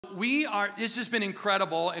This has been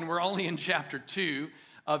incredible, and we're only in chapter 2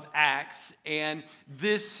 of Acts, and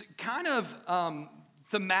this kind of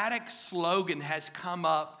thematic slogan has come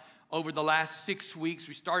up over the last 6 weeks.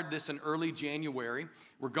 We started this in early January.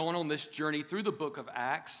 We're going on this journey through the book of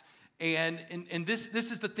Acts, and this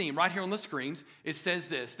is the theme right here on the screens. It says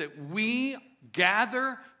this, that we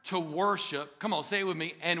gather to worship, come on, say it with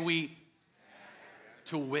me, and we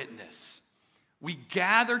to witness. We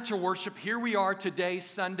gather to worship. Here we are today,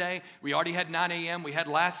 Sunday. We already had 9 a.m. We had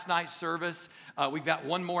last night's service. We've got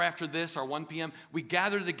one more after this, or 1 p.m. We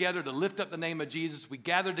gather together to lift up the name of Jesus. We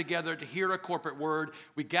gather together to hear a corporate word.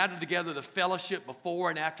 We gather together to fellowship before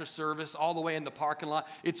and after service, all the way in the parking lot.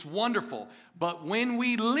 It's wonderful. But when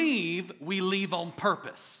we leave on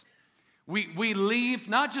purpose. We leave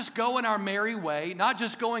not just going our merry way, not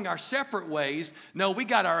just going our separate ways. No, we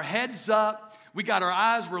got our heads up. We got our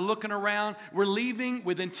eyes, we're looking around. We're leaving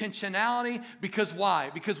with intentionality because why?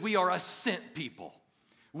 Because we are a sent people.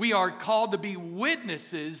 We are called to be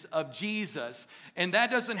witnesses of Jesus. And that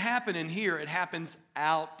doesn't happen in here. It happens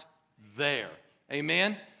out there.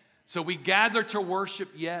 Amen? So we gather to worship,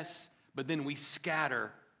 yes, but then we scatter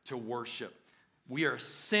to worship. We are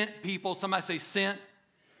sent people. Somebody say sent.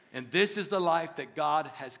 And this is the life that God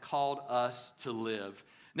has called us to live.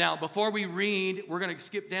 Now, before we read, we're going to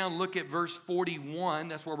skip down, look at verse 41.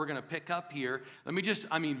 That's where we're going to pick up here. Let me just,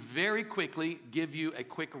 very quickly give you a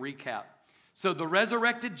quick recap. So the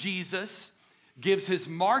resurrected Jesus gives his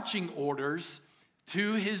marching orders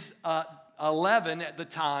to his 11 at the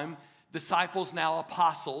time, disciples, now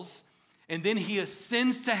apostles, and then he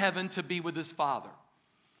ascends to heaven to be with his Father.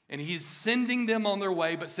 And he's sending them on their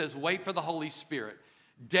way, but says, wait for the Holy Spirit.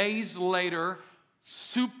 Days later,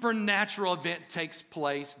 supernatural event takes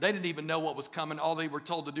place. They didn't even know what was coming. All they were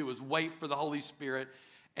told to do was wait for the Holy Spirit.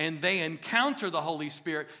 And they encounter the Holy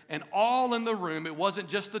Spirit, and all in the room, it wasn't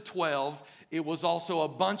just the 12, it was also a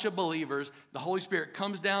bunch of believers. The Holy Spirit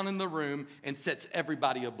comes down in the room and sets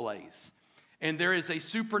everybody ablaze. And there is a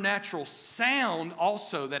supernatural sound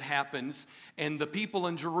also that happens, and the people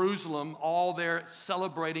in Jerusalem, all there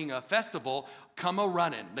celebrating a festival, come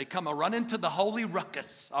a-running. They come a-running to the holy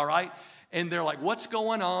ruckus, all right? And they're like, what's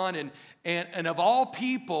going on? And of all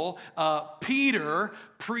people, Peter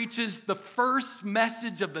preaches the first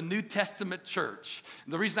message of the New Testament church.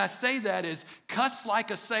 And the reason I say that is, cuss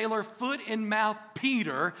like a sailor, foot in mouth,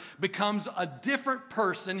 Peter becomes a different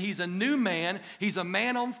person. He's a new man. He's a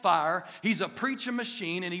man on fire. He's a preaching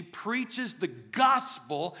machine, and he preaches the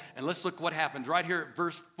gospel. And let's look what happens right here at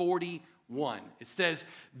verse 41. It says,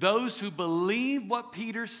 those who believe what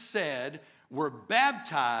Peter said were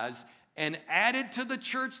baptized and added to the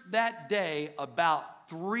church that day about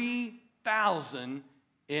 3,000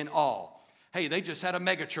 in all. Hey, they just had a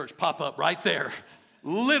mega church pop up right there,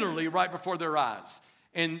 literally right before their eyes.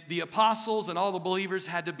 And the apostles and all the believers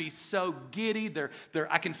had to be so giddy.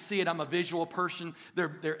 I can see it. I'm a visual person.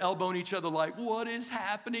 They're elbowing each other like, what is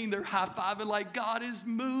happening? They're high-fiving like God is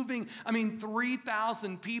moving.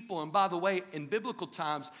 3,000 people. And by the way, in biblical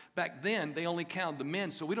times, back then, they only counted the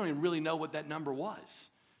men, so we don't even really know what that number was.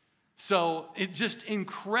 So it's just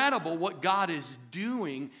incredible what God is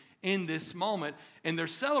doing in this moment. And they're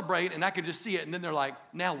celebrating, and I can just see it. And then they're like,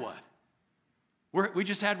 now what? We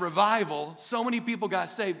just had revival. So many people got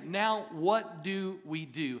saved. Now what do we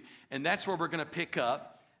do? And that's where we're going to pick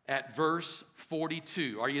up at verse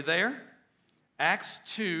 42. Are you there? Acts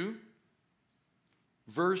 2,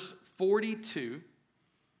 verse 42.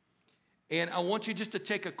 And I want you just to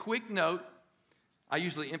take a quick note. I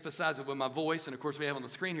usually emphasize it with my voice, and of course we have on the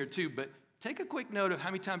screen here too, but take a quick note of how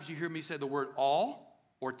many times you hear me say the word all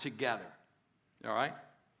or together, all right?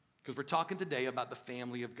 Because we're talking today about the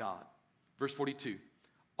family of God. Verse 42,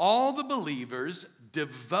 all the believers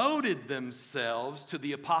devoted themselves to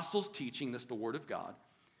the apostles' teaching, that's the word of God,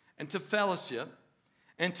 and to fellowship,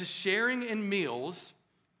 and to sharing in meals,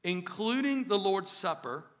 including the Lord's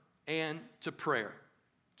Supper, and to prayer.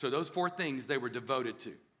 So those 4 things they were devoted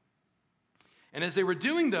to. And as they were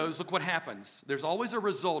doing those, look what happens. There's always a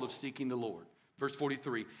result of seeking the Lord. Verse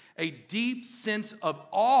 43, a deep sense of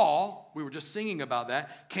awe, we were just singing about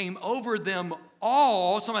that, came over them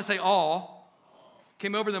all. Somebody say all.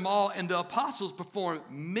 Came over them all, and the apostles performed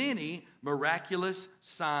many miraculous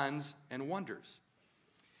signs and wonders.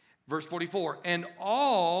 Verse 44, and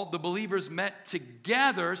all the believers met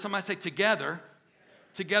together. Somebody say together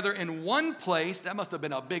in one place. That must have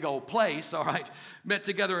been a big old place, all right. Met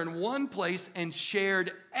together in one place and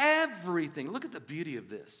shared everything. Look at the beauty of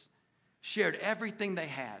this. Shared everything they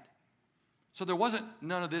had. So there wasn't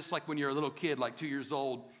none of this like when you're a little kid, like 2 years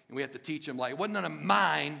old, and we have to teach them, like, it wasn't none of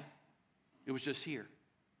mine. It was just here.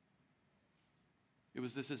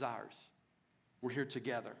 This is ours. We're here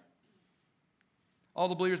together. All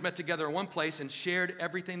the believers met together in one place and shared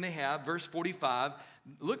everything they have. Verse 45,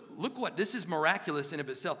 look what, this is miraculous in of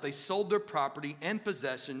itself. They sold their property and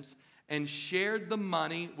possessions and shared the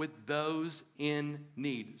money with those in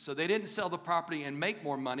need. So they didn't sell the property and make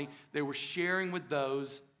more money. They were sharing with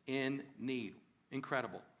those in need.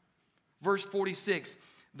 Incredible. Verse 46,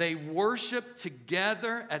 they worshiped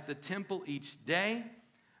together at the temple each day,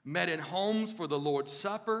 met in homes for the Lord's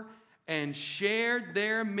Supper, and shared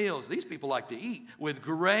their meals. These people like to eat with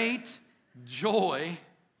great joy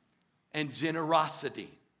and generosity.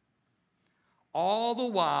 All the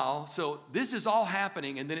while, so this is all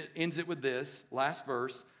happening, and then it ends it with this, last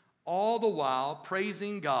verse, all the while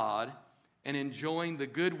praising God and enjoying the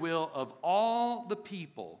goodwill of all the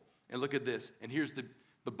people. And look at this, and here's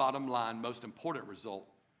the bottom line, most important result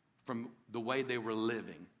from the way they were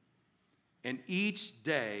living. And each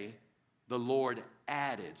day the Lord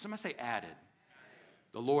added, somebody say added.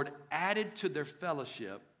 The Lord added to their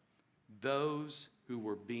fellowship those who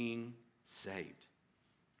were being saved.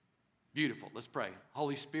 Beautiful. Let's pray.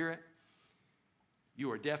 Holy Spirit,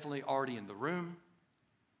 you are definitely already in the room.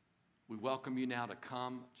 We welcome you now to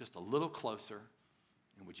come just a little closer.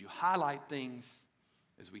 And would you highlight things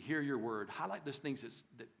as we hear your word? Highlight those things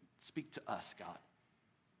that speak to us, God,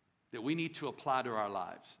 that we need to apply to our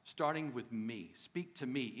lives, starting with me. Speak to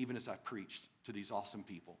me even as I preached to these awesome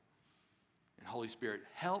people. And Holy Spirit,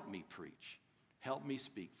 help me preach. Help me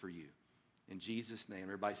speak for you. In Jesus' name,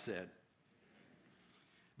 everybody said.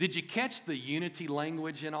 Did you catch the unity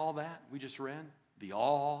language in all that we just read? The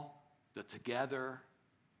all, the together,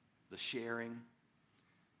 the sharing.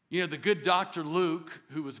 You know, the good Dr. Luke,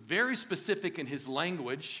 who was very specific in his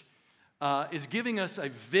language, is giving us a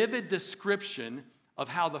vivid description of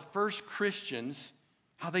how the first Christians,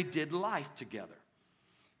 how they did life together.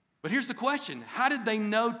 But here's the question. How did they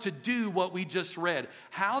know to do what we just read?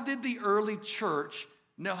 How did the early church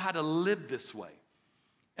know how to live this way?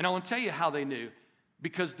 And I want to tell you how they knew.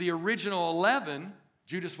 Because the original 11,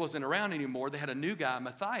 Judas wasn't around anymore. They had a new guy,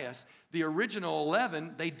 Matthias. The original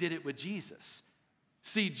 11, they did it with Jesus.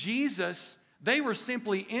 See, Jesus, they were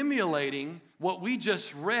simply emulating what we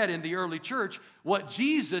just read in the early church, what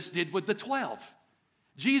Jesus did with the 12.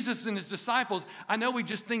 Jesus and his disciples, I know we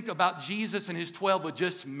just think about Jesus and his 12 with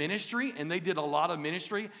just ministry, and they did a lot of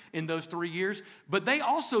ministry in those 3 years, but they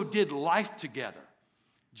also did life together.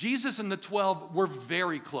 Jesus and the 12 were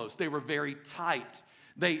very close. They were very tight.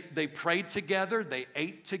 They prayed together. They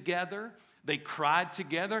ate together. They cried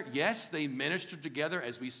together. Yes, they ministered together,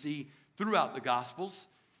 as we see throughout the Gospels.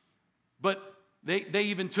 But they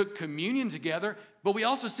even took communion together. But we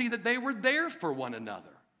also see that they were there for one another.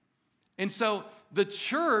 And so the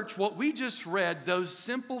church, what we just read, those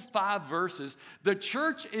simple 5 verses, the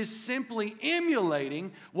church is simply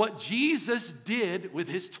emulating what Jesus did with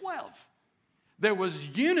his 12. There was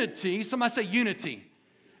unity, somebody say unity,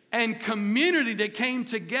 and community that came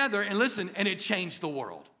together, and listen, and it changed the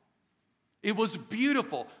world. It was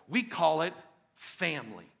beautiful. We call it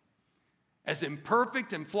family. As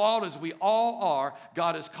imperfect and flawed as we all are,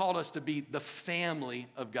 God has called us to be the family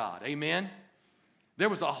of God. Amen? There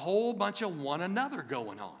was a whole bunch of one another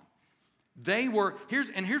going on.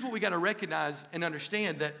 Here's what we got to recognize and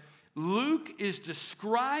understand, that Luke is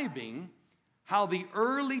describing how the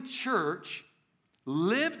early church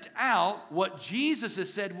lived out what Jesus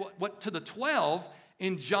has said what to the 12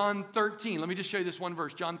 in John 13. Let me just show you this one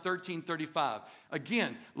verse, John 13:35.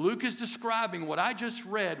 Again, Luke is describing what I just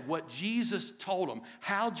read, what Jesus told them,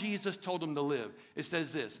 how Jesus told them to live. It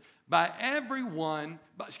says this, by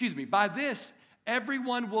this,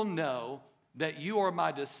 everyone will know that you are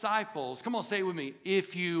my disciples. Come on, say it with me.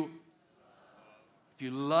 If you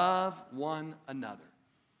love one another.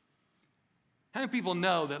 How many people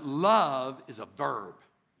know that love is a verb?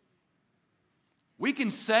 We can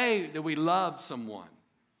say that we love someone,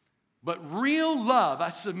 but real love, I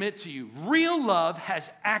submit to you, real love has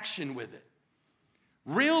action with it.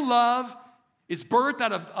 Real love is birthed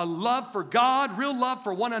out of a love for God, real love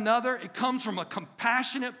for one another. It comes from a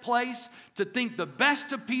compassionate place to think the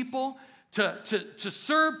best of people, to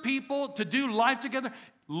serve people, to do life together.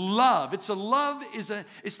 Love.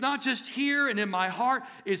 It's not just here and in my heart,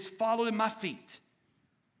 it's followed in my feet.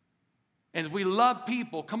 And we love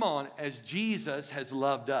people, come on, as Jesus has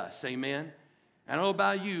loved us. Amen. I don't know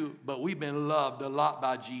about you, but we've been loved a lot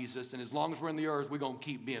by Jesus. And as long as we're in the earth, we're going to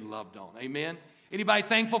keep being loved on. Amen. Anybody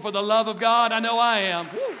thankful for the love of God? I know I am.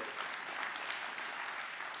 Woo.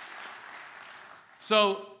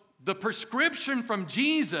 So the prescription from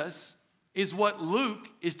Jesus is what Luke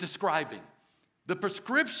is describing. The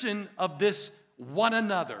prescription of this one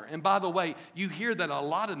another. And by the way, you hear that a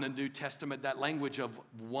lot in the New Testament, that language of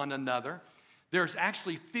one another. There's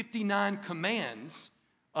actually 59 commands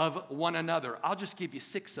of one another. I'll just give you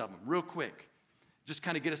 6 of them real quick. Just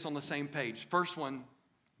kind of get us on the same page. First one,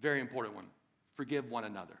 very important one. Forgive one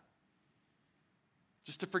another.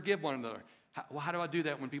 Just to forgive one another. How do I do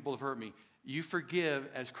that when people have hurt me? You forgive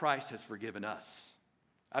as Christ has forgiven us.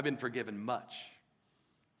 I've been forgiven much.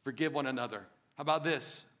 Forgive one another. How about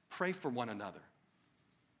this? Pray for one another.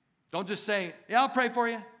 Don't just say, yeah, I'll pray for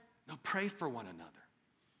you. No, pray for one another.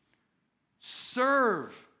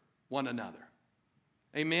 Serve one another.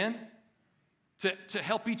 Amen? To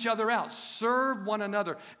help each other out. Serve one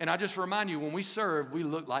another. And I just remind you, when we serve, we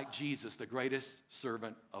look like Jesus, the greatest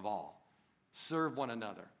servant of all. Serve one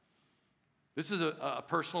another. This is a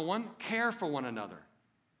personal one. Care for one another.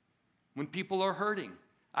 When people are hurting.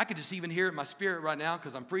 I could just even hear it in my spirit right now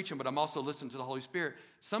because I'm preaching, but I'm also listening to the Holy Spirit.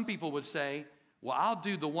 Some people would say, well, I'll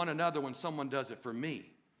do the one another when someone does it for me.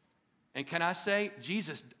 And can I say,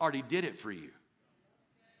 Jesus already did it for you.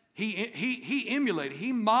 He emulated,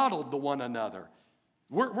 he modeled the one another.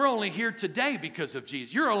 We're only here today because of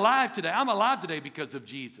Jesus. You're alive today. I'm alive today because of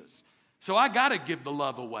Jesus. So I got to give the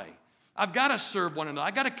love away. I've got to serve one another.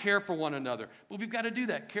 I got to care for one another. But we've got to do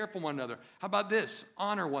that, care for one another. How about this?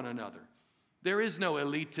 Honor one another. There is no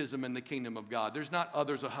elitism in the kingdom of God. There's not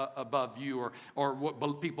others above you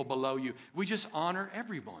or people below you. We just honor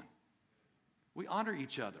everyone. We honor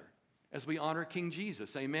each other as we honor King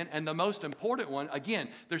Jesus, amen? And the most important one, again,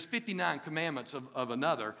 there's 59 commandments of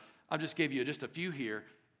another. I'll just give you just a few here,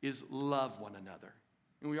 is love one another.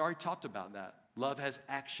 And we already talked about that. Love has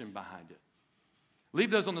action behind it.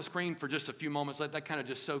 Leave those on the screen for just a few moments. Let that kind of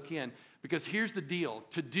just soak in. Because here's the deal.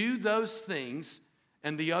 To do those things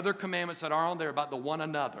and the other commandments that are on there about the one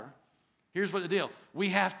another, here's what the deal. We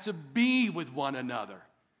have to be with one another.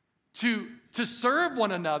 To serve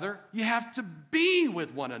one another, you have to be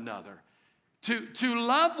with one another. To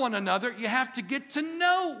love one another, you have to get to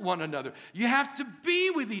know one another. You have to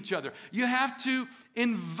be with each other. You have to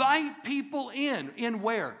invite people in. In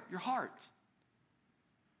where? Your heart.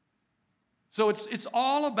 So it's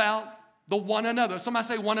all about the one another. Somebody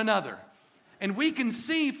say one another. And we can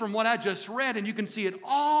see from what I just read, and you can see it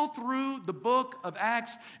all through the book of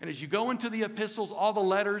Acts, and as you go into the epistles, all the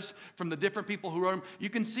letters from the different people who wrote them,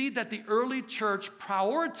 you can see that the early church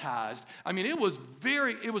prioritized, I mean, it was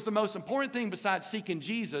the most important thing besides seeking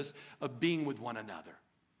Jesus, of being with one another.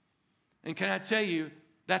 And can I tell you,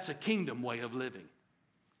 that's a kingdom way of living.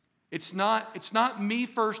 It's not me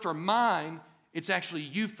first or mine, it's actually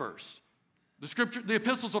you first. The scripture, the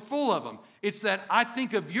epistles are full of them. It's that I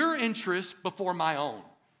think of your interests before my own.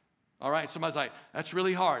 All right, somebody's like, that's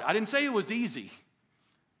really hard. I didn't say it was easy.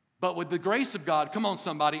 But with the grace of God, come on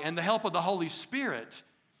somebody, and the help of the Holy Spirit,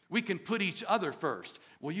 we can put each other first.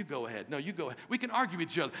 Well, you go ahead. No, you go ahead. We can argue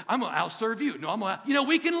with each other. I'm going to outserve you. No, I'm going to,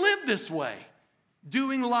 we can live this way.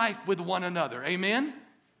 Doing life with one another. Amen?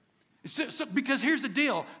 Because here's the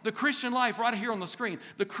deal, the Christian life right here on the screen,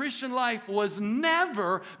 the Christian life was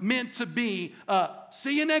never meant to be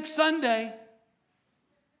see you next Sunday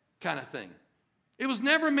kind of thing. It was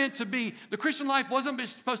never meant to be, the Christian life wasn't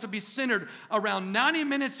supposed to be centered around 90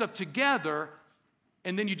 minutes of together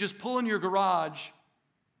and then you just pull in your garage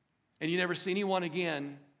and you never see anyone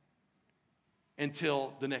again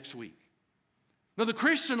until the next week. No, the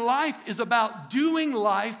Christian life is about doing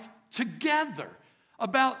life together.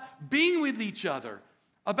 About being with each other,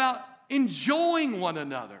 about enjoying one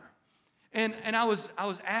another. And I was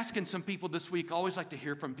asking some people this week, I always like to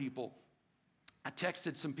hear from people. I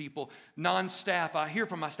texted some people, non-staff. I hear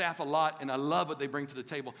from my staff a lot, and I love what they bring to the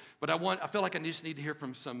table. But I feel like I just need to hear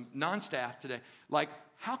from some non-staff today. Like,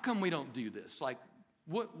 how come we don't do this? Like,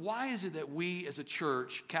 why is it that we as a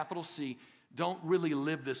church, capital C, don't really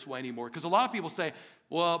live this way anymore? Because a lot of people say,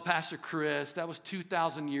 well, Pastor Chris, that was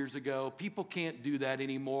 2,000 years ago. People can't do that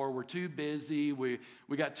anymore. We're too busy. We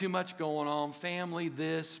got too much going on, family,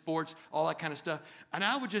 this, sports, all that kind of stuff. And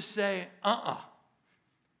I would just say,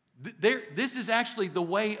 This is actually the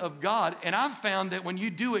way of God. And I've found that when you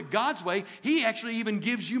do it God's way, He actually even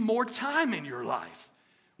gives you more time in your life.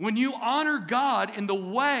 When you honor God in the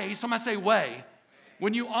way, somebody say way.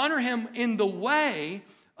 When you honor Him in the way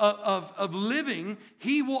of living,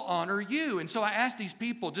 He will honor you. And so I asked these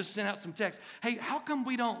people, just sent out some text, hey, how come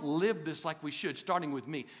we don't live this like we should, starting with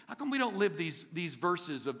me? How come we don't live these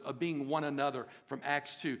verses of being one another from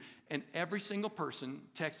Acts 2? And every single person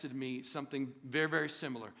texted me something very, very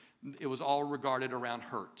similar. It was all regarded around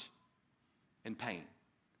hurt and pain.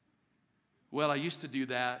 Well, I used to do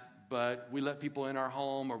that, but we let people in our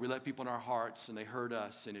home or we let people in our hearts and they hurt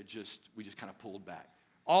us and we just kind of pulled back.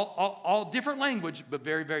 All different language, but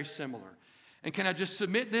very, very similar. And can I just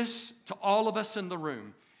submit this to all of us in the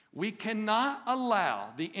room? We cannot allow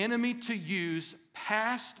the enemy to use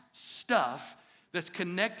past stuff that's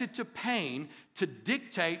connected to pain to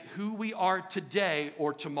dictate who we are today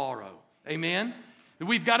or tomorrow. Amen?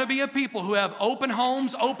 We've got to be a people who have open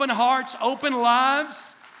homes, open hearts, open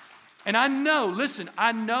lives. And I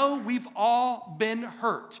know we've all been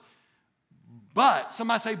hurt. But,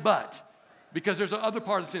 somebody say but, because there's another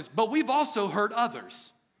part of the sentence, but we've also hurt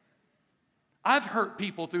others. I've hurt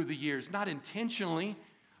people through the years, not intentionally,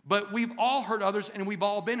 but we've all hurt others and we've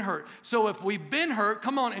all been hurt. So if we've been hurt,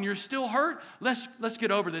 come on, and you're still hurt, let's get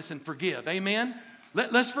over this and forgive. Amen?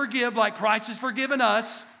 Let's forgive like Christ has forgiven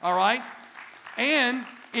us, all right? And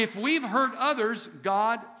if we've hurt others,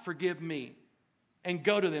 God, forgive me. And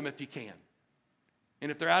go to them if you can.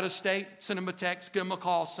 And if they're out of state, send them a text, give them a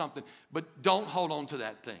call, something. But don't hold on to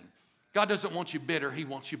that thing. God doesn't want you bitter. He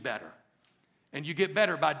wants you better. And you get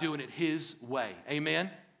better by doing it His way. Amen?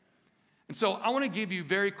 And so I want to give you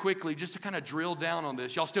very quickly, just to kind of drill down on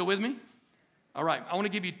this. Y'all still with me? All right. I want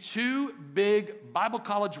to give you two big Bible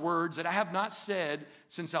college words that I have not said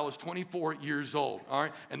since I was 24 years old. All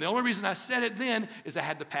right. And the only reason I said it then is I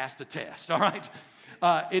had to pass the test. All right.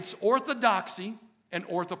 It's orthodoxy and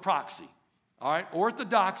orthopraxy. All right.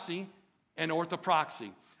 Orthodoxy and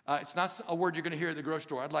orthopraxy. It's not a word you're going to hear at the grocery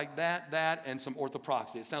store. I'd like that, and some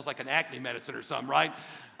orthopraxy. It sounds like an acne medicine or something, right?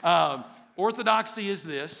 Orthodoxy is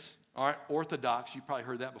this. All right. Orthodox. You've probably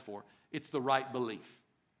heard that before. It's the right belief.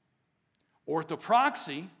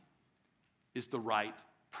 Orthopraxy is the right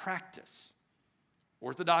practice.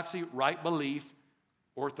 Orthodoxy, right belief.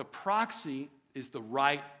 Orthopraxy is the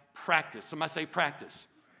right practice. Somebody say practice.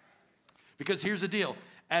 Because here's the deal.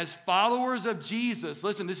 As followers of Jesus,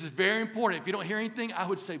 listen, this is very important. If you don't hear anything, I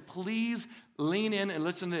would say please lean in and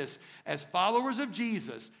listen to this. As followers of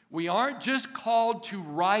Jesus, we aren't just called to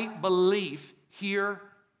right belief here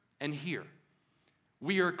and here.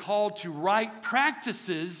 We are called to right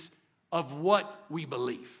practices of what we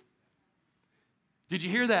believe. Did you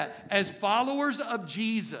hear that? As followers of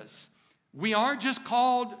Jesus, we aren't just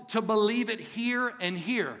called to believe it here and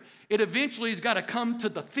here. It eventually has got to come to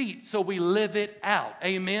the feet so we live it out.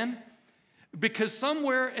 Amen? Because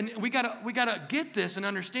somewhere, and we gotta get this and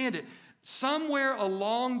understand it, somewhere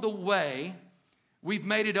along the way, we've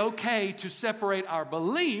made it okay to separate our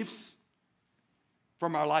beliefs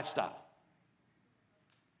from our lifestyle.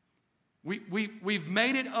 We've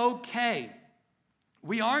made it okay.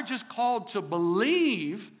 We aren't just called to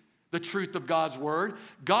believe the truth of God's word.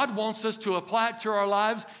 God wants us to apply it to our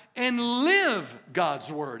lives and live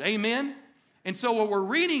God's word. Amen? And so what we're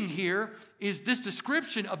reading here is this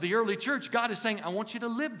description of the early church. God is saying, I want you to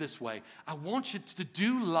live this way. I want you to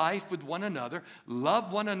do life with one another,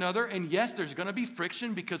 love one another. And yes, there's going to be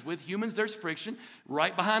friction because with humans there's friction.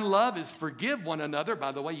 Right behind love is forgive one another.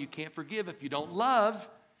 By the way, you can't forgive if you don't love.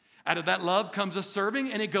 Out of that love comes a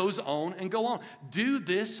serving, and it goes on and go on. Do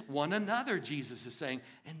this one another, Jesus is saying.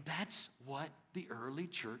 And that's what the early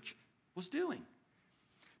church was doing.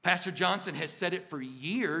 Pastor Johnson has said it for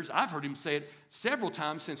years. I've heard him say it several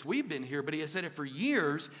times since we've been here, but he has said it for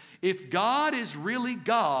years. If God is really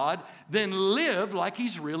God, then live like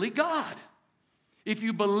He's really God. If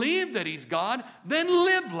you believe that He's God, then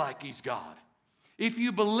live like He's God. If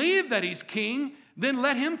you believe that He's King, then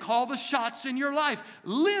let Him call the shots in your life.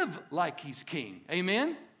 Live like He's King.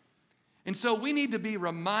 Amen? And so we need to be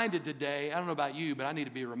reminded today, I don't know about you, but I need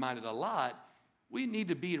to be reminded a lot. We need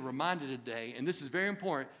to be reminded today, and this is very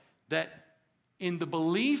important, that in the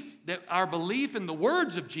belief, that our belief in the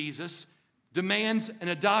words of Jesus demands an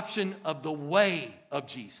adoption of the way of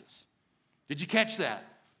Jesus. Did you catch that?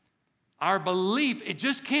 Our belief, it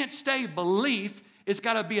just can't stay belief. It's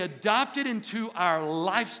got to be adopted into our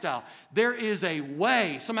lifestyle. There is a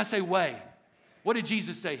way. Somebody say way. What did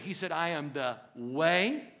Jesus say? He said, I am the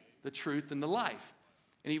way, the truth, and the life.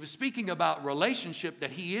 And He was speaking about relationship,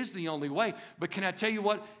 that He is the only way. But can I tell you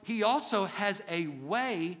what? He also has a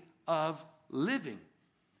way of living.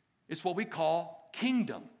 It's what we call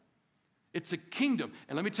kingdom. It's a kingdom.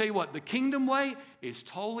 And let me tell you what, the kingdom way is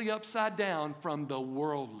totally upside down from the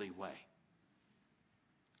worldly way.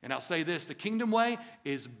 And I'll say this, the kingdom way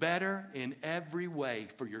is better in every way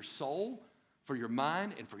for your soul, for your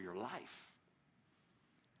mind, and for your life.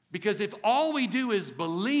 Because if all we do is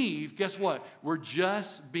believe, guess what? We're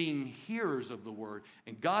just being hearers of the word,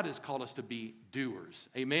 and God has called us to be doers.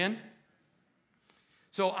 Amen?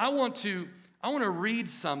 So I want to read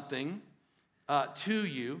something to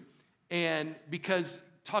you, and because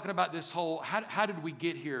talking about this whole, how did we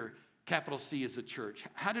get here, capital C as a church?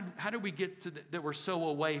 How did we get to that we're so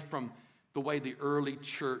away from the way the early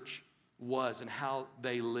church was and how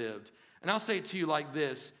they lived. And I'll say it to you like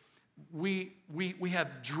this. We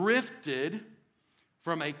have drifted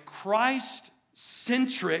from a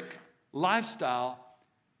Christ-centric lifestyle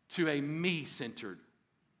to a me-centered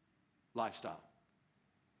lifestyle.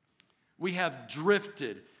 We have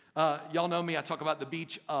drifted. Y'all know me, I talk about the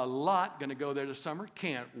beach a lot. Going to go there this summer.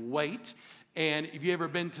 Can't wait. And if you ever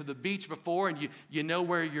been to the beach before and you know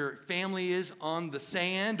where your family is on the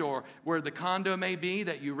sand or where the condo may be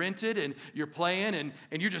that you rented and you're playing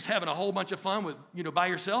and you're just having a whole bunch of fun with, by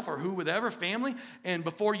yourself or whoever, family. And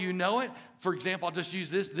before you know it, for example, I'll just use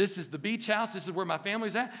this. This is the beach house. This is where my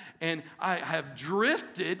family's at. And I have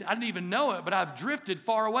drifted. I didn't even know it, but I've drifted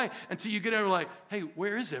far away until you get over like, hey,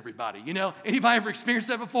 where is everybody? Anybody ever experienced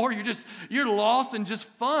that before? You're lost and just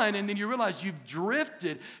fun. And then you realize you've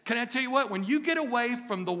drifted. Can I tell you what? When you get away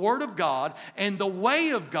from the Word of God and the way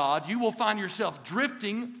of God, you will find yourself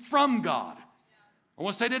drifting from God. I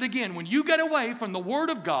want to say that again. When you get away from the Word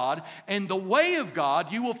of God and the way of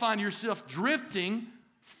God, you will find yourself drifting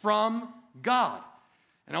from God.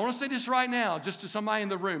 And I want to say this right now, just to somebody in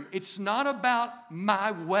the room. It's not about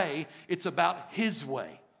my way. It's about His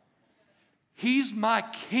way. He's my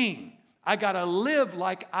King. I got to live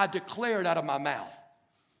like I declared out of my mouth.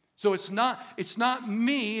 So it's not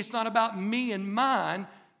me. It's not about me and mine.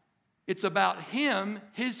 It's about Him,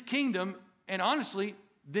 His kingdom, and honestly,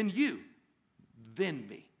 then you, then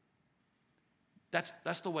me.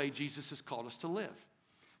 That's the way Jesus has called us to live.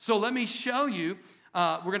 So let me show you.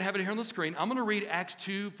 We're going to have it here on the screen. I'm going to read Acts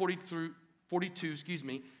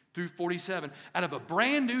 2:42 through 47 out of a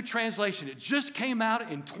brand new translation. It just came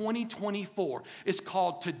out in 2024. It's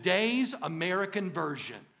called Today's American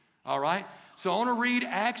Version. All right? So I want to read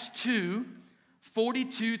Acts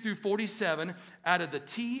 2:42 through 47 out of the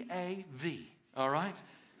TAV. All right?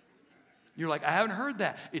 You're like, I haven't heard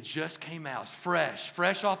that. It just came out. It's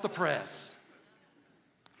fresh off the press.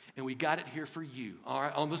 And we got it here for you, all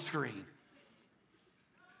right, on the screen.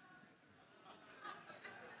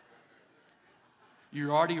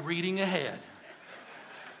 You're already reading ahead.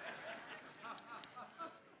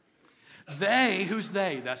 They, who's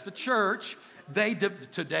they? That's the church.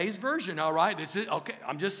 Today's version, all right? This is, okay,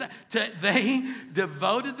 I'm just saying. They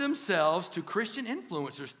devoted themselves to Christian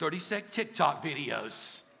influencers, 30-second TikTok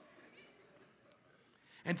videos,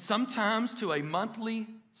 and sometimes to a monthly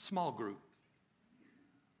small group,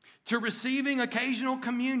 to receiving occasional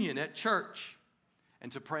communion at church,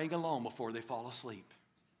 and to praying alone before they fall asleep.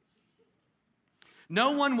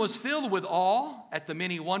 No one was filled with awe at the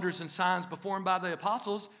many wonders and signs performed by the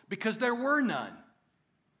apostles because there were none.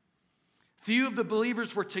 Few of the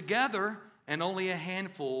believers were together, and only a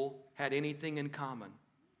handful had anything in common.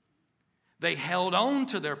 They held on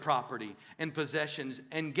to their property and possessions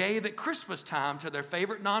and gave at Christmas time to their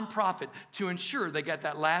favorite nonprofit to ensure they got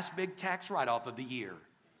that last big tax write-off of the year.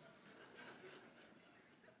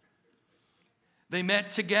 They met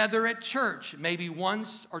together at church maybe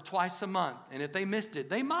once or twice a month. And if they missed it,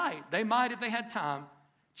 they might, if they had time,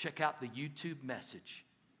 check out the YouTube message.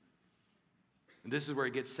 And this is where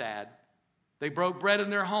it gets sad. They broke bread in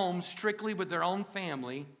their homes strictly with their own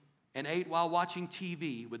family and ate while watching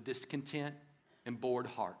TV with discontent and bored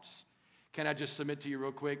hearts. Can I just submit to you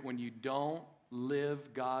real quick? When you don't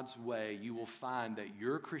live God's way, you will find that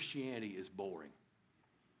your Christianity is boring.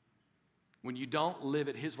 When you don't live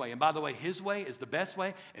it His way. And by the way, His way is the best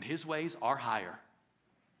way, and His ways are higher.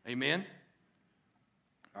 Amen?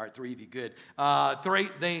 All right, 3 of you, good.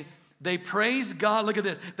 3, they praise God. Look at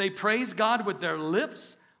this. They praise God with their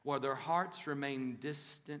lips while their hearts remain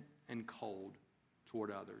distant and cold toward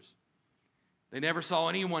others. They never saw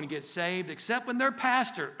anyone get saved except when their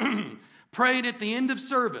pastor prayed at the end of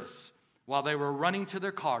service while they were running to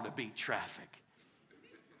their car to beat traffic.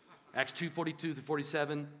 Acts 2:42 through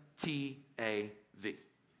 47. TAV.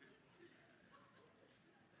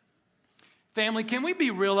 Family, can we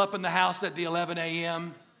be real up in the house at the 11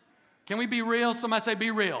 a.m.? Can we be real? Somebody say,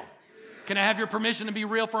 be real. Can I have your permission to be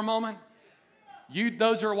real for a moment?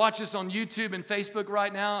 Those who are watching this on YouTube and Facebook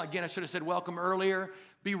right now, again, I should have said welcome earlier.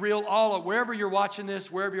 Be real, wherever you're watching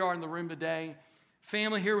this, wherever you are in the room today.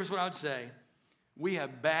 Family, here was what I would say. We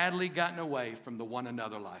have badly gotten away from the one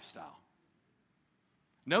another lifestyle.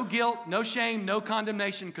 No guilt, no shame, no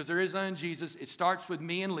condemnation, because there is none in Jesus. It starts with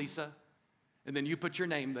me and Lisa, and then you put your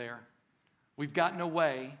name there. We've gotten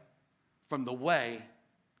away from the way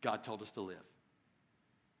God told us to live.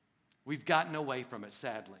 We've gotten away from it,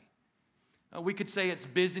 sadly. We could say it's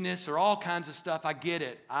busyness or all kinds of stuff. I get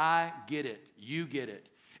it. I get it. You get it.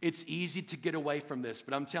 It's easy to get away from this,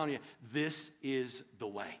 but I'm telling you, this is the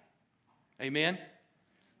way. Amen?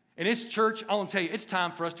 And it's church, I want to tell you, it's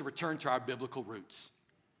time for us to return to our biblical roots.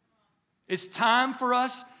 It's time for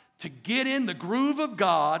us to get in the groove of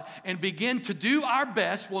God and begin to do our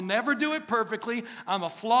best. We'll never do it perfectly. I'm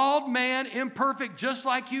a flawed man, imperfect, just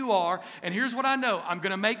like you are. And here's what I know. I'm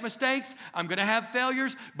going to make mistakes. I'm going to have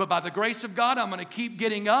failures. But by the grace of God, I'm going to keep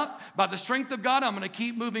getting up. By the strength of God, I'm going to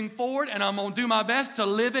keep moving forward. And I'm going to do my best to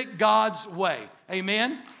live it God's way.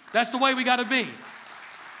 Amen? That's the way we got to be.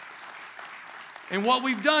 And what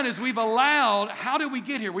we've done is we've allowed, how did we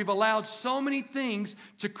get here? We've allowed so many things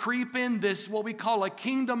to creep in this, what we call a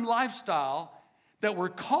kingdom lifestyle that we're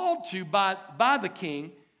called to by the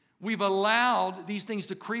King. We've allowed these things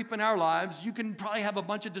to creep in our lives. You can probably have a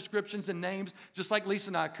bunch of descriptions and names, just like Lisa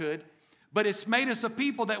and I could, but it's made us a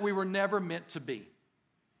people that we were never meant to be.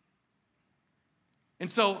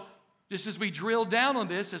 And so, just as we drill down on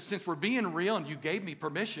this, since we're being real, and you gave me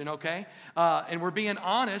permission, okay, and we're being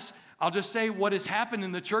honest, I'll just say what has happened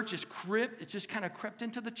in the church is it's just kind of crept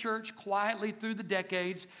into the church quietly through the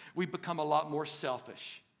decades. We've become a lot more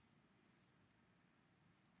selfish.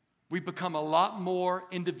 We've become a lot more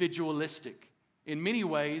individualistic in many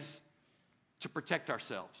ways to protect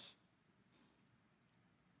ourselves.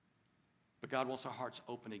 But God wants our hearts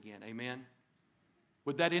open again, amen?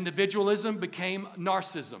 With that individualism became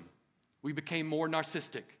narcissism. We became more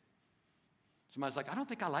narcissistic. Somebody's like, I don't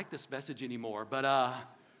think I like this message anymore, but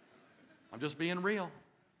I'm just being real.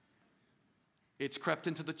 It's crept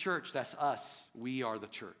into the church. That's us. We are the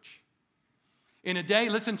church. In a day,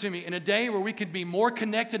 listen to me, in a day where we can be more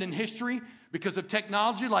connected in history because of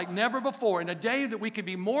technology like never before, in a day that we can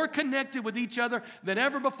be more connected with each other than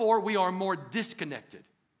ever before, we are more disconnected.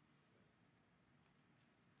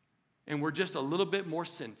 And we're just a little bit more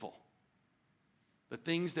sinful. The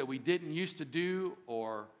things that we didn't used to do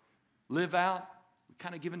or live out, we've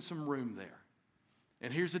kind of given some room there.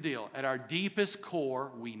 And here's the deal. At our deepest core,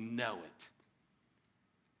 we know it.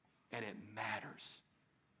 And it matters.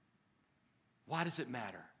 Why does it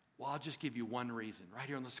matter? Well, I'll just give you one reason right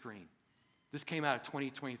here on the screen. This came out of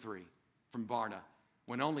 2023 from Barna.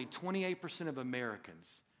 When only 28% of Americans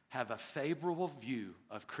have a favorable view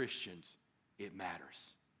of Christians, it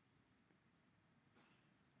matters.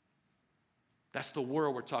 That's the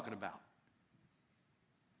world we're talking about.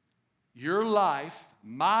 Your life,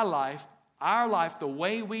 my life, our life, the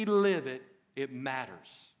way we live it, it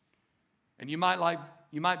matters. And you might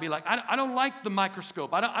be like, I don't like the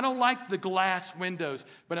microscope. I don't like the glass windows.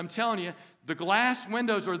 But I'm telling you, the glass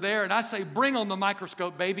windows are there. And I say, bring on the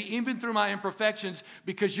microscope, baby, even through my imperfections,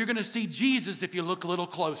 because you're going to see Jesus if you look a little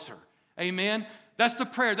closer. Amen? That's the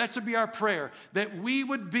prayer. That should be our prayer, that we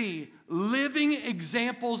would be living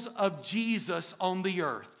examples of Jesus on the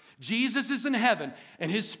earth. Jesus is in heaven,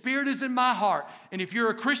 and His Spirit is in my heart. And if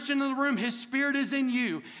you're a Christian in the room, His Spirit is in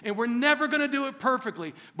you. And we're never going to do it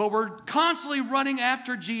perfectly, but we're constantly running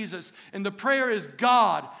after Jesus. And the prayer is,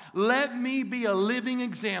 God, let me be a living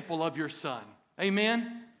example of your Son.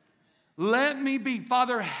 Amen? Let me be.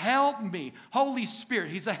 Father, help me. Holy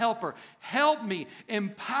Spirit, He's a helper. Help me,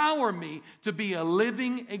 empower me to be a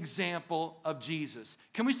living example of Jesus.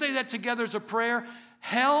 Can we say that together as a prayer?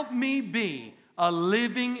 Help me be a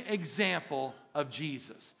living example of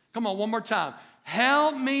Jesus. Come on, one more time.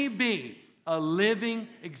 Help me be a living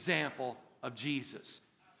example of Jesus.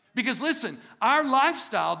 Because listen, our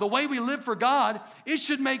lifestyle, the way we live for God, it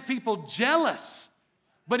should make people jealous.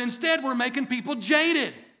 But instead, we're making people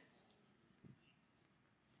jaded.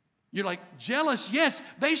 You're like, jealous? Yes,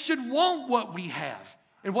 they should want what we have.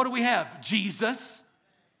 And what do we have? Jesus,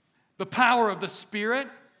 the power of the Spirit.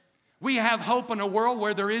 We have hope in a world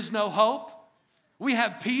where there is no hope. We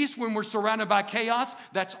have peace when we're surrounded by chaos.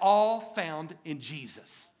 That's all found in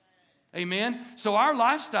Jesus. Amen? So our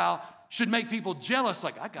lifestyle should make people jealous,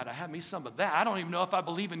 like, I got to have me some of that. I don't even know if I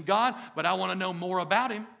believe in God, but I want to know more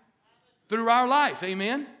about Him through our life.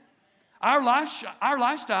 Amen? Our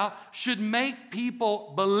lifestyle should make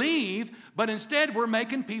people believe, but instead we're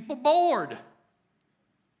making people bored.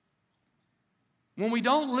 When we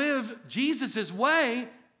don't live Jesus' way,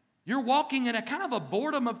 you're walking in a kind of a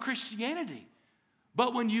boredom of Christianity.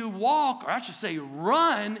 But when you walk, or I should say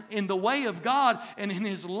run in the way of God and in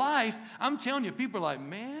His life, I'm telling you, people are like,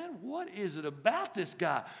 man, what is it about this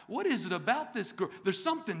guy? What is it about this girl? There's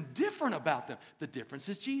something different about them. The difference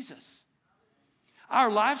is Jesus. Our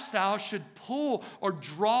lifestyle should pull or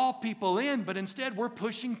draw people in, but instead we're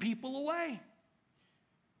pushing people away.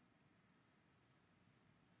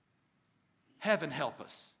 Heaven help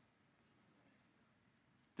us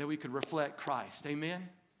that we could reflect Christ. Amen?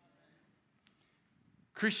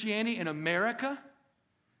 Christianity in America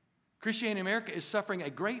is suffering a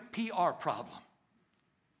great PR problem.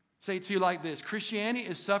 Say it to you like this: Christianity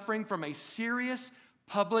is suffering from a serious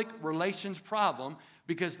public relations problem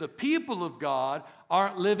because the people of God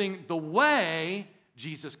aren't living the way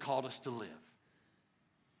Jesus called us to live.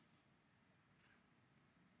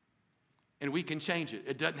 And we can change it.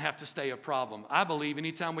 It doesn't have to stay a problem. I believe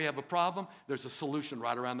anytime we have a problem, there's a solution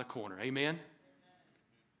right around the corner. Amen?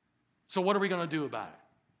 So what are we going to do about it?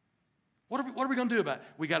 What are we going to do about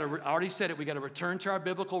it? I already said it, we got to return to our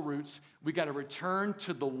biblical roots. We got to return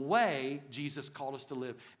to the way Jesus called us to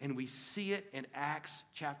live. And we see it in Acts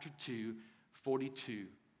chapter 2, 42.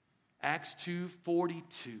 Acts 2,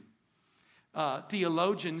 42.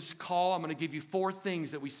 Theologians call, I'm going to give you 4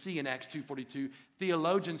 things that we see in Acts 2:42.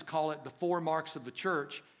 Theologians call it the 4 marks of the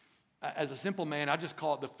church. As a simple man, I just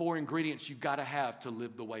call it the 4 ingredients you got to have to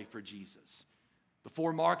live the way for Jesus. The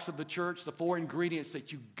 4 marks of the church, the 4 ingredients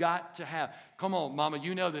that you got to have. Come on, mama,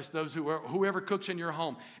 you know this. Whoever cooks in your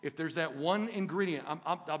home, if there's that one ingredient,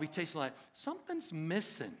 I'll be tasting like something's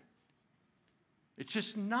missing. It's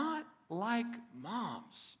just not like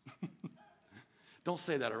mom's. Don't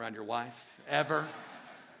say that around your wife, ever.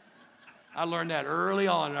 I learned that early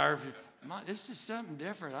on. This is something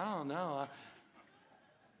different. I don't know.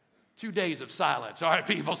 2 days of silence. All right,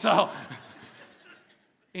 people. So,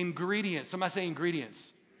 ingredients. Somebody say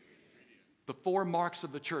ingredients. The 4 marks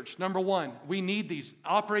of the church. Number 1, we need these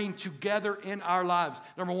operating together in our lives.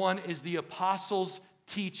 Number 1 is the apostles'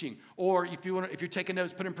 teaching. Or if you're taking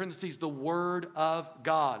notes, put in parentheses, the Word of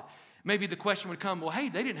God. Maybe the question would come, well, hey,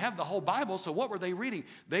 they didn't have the whole Bible, so what were they reading?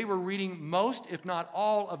 They were reading most, if not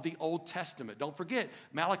all, of the Old Testament. Don't forget,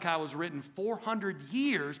 Malachi was written 400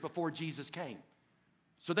 years before Jesus came.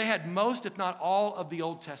 So they had most, if not all, of the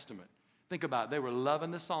Old Testament. Think about it. They were loving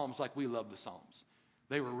the Psalms like we love the Psalms.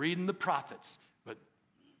 They were reading the prophets, but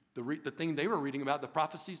the thing they were reading about, the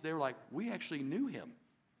prophecies, they were like, we actually knew him.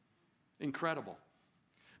 Incredible.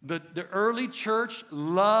 The early church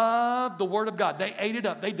loved the Word of God. They ate it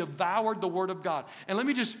up. They devoured the Word of God. And let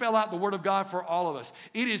me just spell out the Word of God for all of us.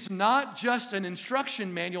 It is not just an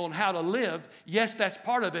instruction manual on how to live. Yes, that's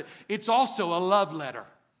part of it. It's also a love letter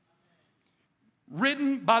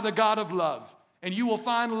written by the God of love. And you will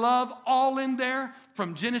find love all in there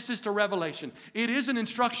from Genesis to Revelation. It is an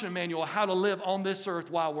instruction manual how to live on this earth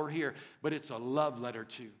while we're here, but it's a love letter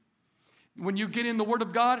too. When you get in the Word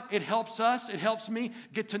of God, it helps us, it helps me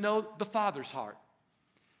get to know the Father's heart,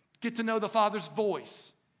 get to know the Father's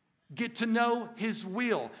voice, get to know His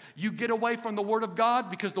will. You get away from the Word of God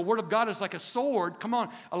because the Word of God is like a sword. Come on,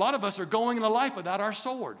 a lot of us are going into life without our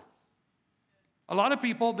sword. A lot of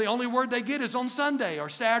people, the only word they get is on Sunday or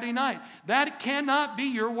Saturday night. That cannot be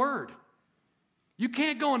your word. You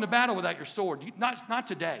can't go into battle without your sword, not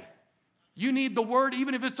today. You need the Word,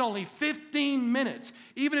 even if it's only 15 minutes,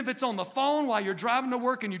 even if it's on the phone while you're driving to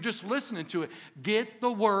work and you're just listening to it. Get the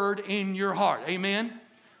Word in your heart. Amen?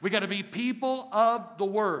 We got to be people of the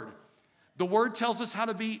Word. The Word tells us how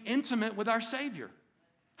to be intimate with our Savior,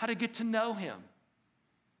 how to get to know Him,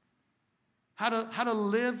 how to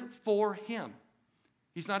live for Him.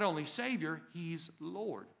 He's not only Savior, He's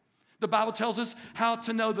Lord. The Bible tells us how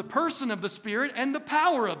to know the person of the Spirit and the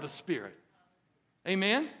power of the Spirit.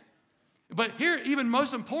 Amen? But here, even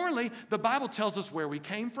most importantly, the Bible tells us where we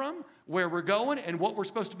came from, where we're going, and what we're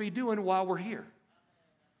supposed to be doing while we're here.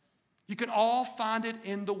 You can all find it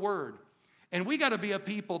in the Word. And we got to be a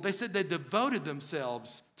people, they said they devoted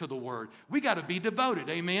themselves to the Word. We got to be devoted,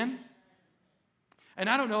 amen? And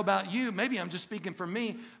I don't know about you, maybe I'm just speaking for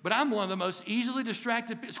me, but I'm one of the most easily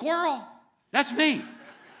distracted people. Squirrel, that's me.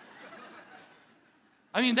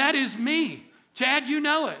 I mean, that is me. Chad, you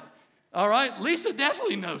know it. All right? Lisa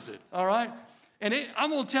definitely knows it. All right? And I'm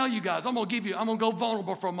going to tell you guys, I'm going to go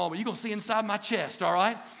vulnerable for a moment. You're going to see inside my chest, all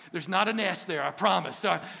right? There's not a nest there, I promise.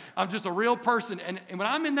 I'm just a real person. And when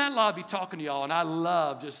I'm in that lobby talking to y'all, and I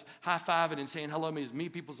love just high-fiving and saying hello to as many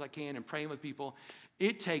people as I can and praying with people,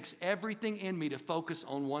 it takes everything in me to focus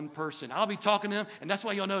on one person. I'll be talking to them, and that's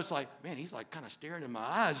why you'll notice, like, man, he's like kind of staring in my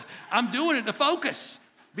eyes. I'm doing it to focus.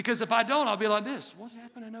 Because if I don't, I'll be like this. What's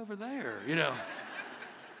happening over there, you know?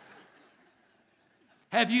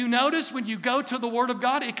 Have you noticed when you go to the Word of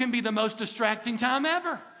God, it can be the most distracting time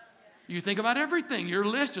ever? You think about everything. Your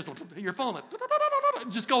list, your phone,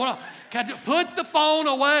 just going on. Put the phone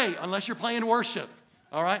away unless you're playing worship,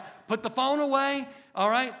 all right? Put the phone away, all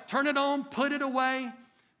right? Turn it on, put it away.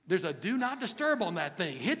 There's a do not disturb on that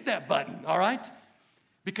thing. Hit that button, all right?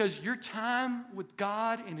 Because your time with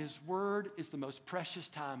God and His Word is the most precious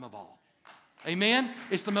time of all. Amen?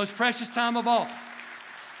 It's the most precious time of all.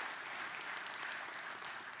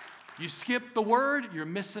 You skip the Word, you're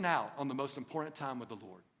missing out on the most important time with the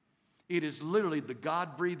Lord. It is literally the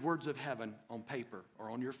God-breathed words of heaven on paper or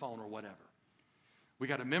on your phone or whatever. We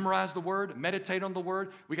got to memorize the word, meditate on the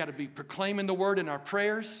word. We got to be proclaiming the word in our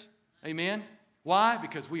prayers. Amen? Why?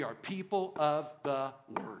 Because we are people of the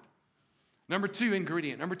word. Number 2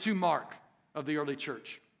 ingredient, number 2 mark of the early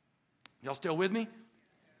church. Y'all still with me?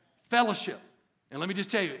 Fellowship. And let me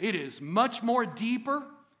just tell you, it is much more deeper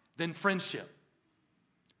than friendship.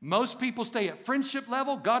 Most people stay at friendship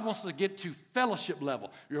level. God wants to get to fellowship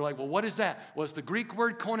level. You're like, well, what is that? Well, it's the Greek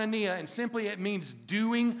word koinonia, and simply it means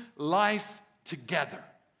doing life together.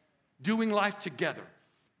 Doing life together.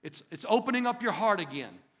 It's opening up your heart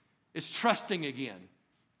again. It's trusting again.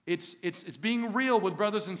 It's being real with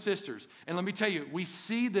brothers and sisters. And let me tell you, we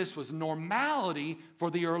see this was normality for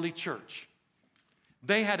the early church.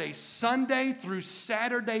 They had a Sunday through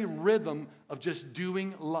Saturday rhythm of just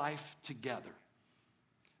doing life together.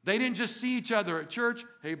 They didn't just see each other at church.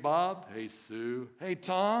 Hey, Bob. Hey, Sue. Hey,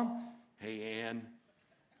 Tom. Hey, Ann.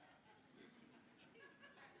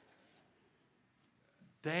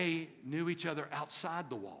 They knew each other outside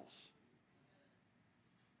the walls.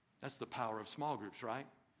 That's the power of small groups, right?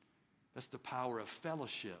 That's the power of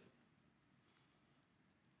fellowship.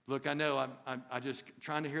 Look, I know I'm just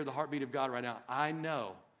trying to hear the heartbeat of God right now. I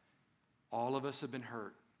know all of us have been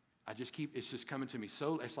hurt. It's just coming to me.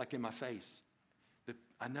 So it's like in my face. That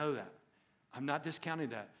I know that. I'm not discounting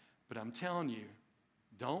that. But I'm telling you,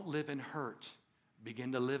 don't live in hurt.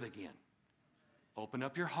 Begin to live again. Open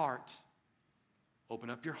up your heart. Open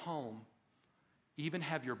up your home. Even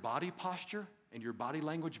have your body posture and your body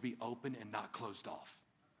language be open and not closed off.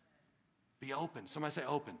 Be open. Somebody say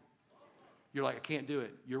open. You're like, I can't do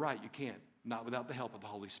it. You're right, you can't. Not without the help of the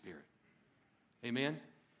Holy Spirit. Amen?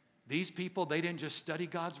 These people, they didn't just study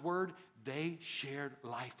God's word. They shared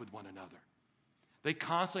life with one another. They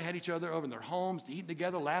constantly had each other over in their homes, eating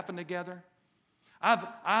together, laughing together.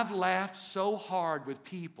 I've laughed so hard with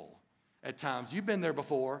people at times. You've been there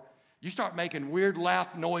before. You start making weird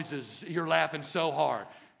laugh noises. You're laughing so hard.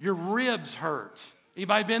 Your ribs hurt.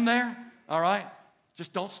 Anybody been there? All right?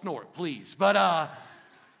 Just don't snort, please.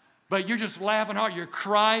 But you're just laughing hard. You're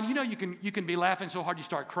crying. You know you can be laughing so hard you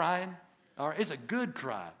start crying. All right? It's a good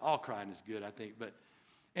cry. All crying is good, I think.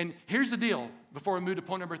 And here's the deal. Before we move to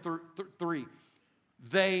point number 3,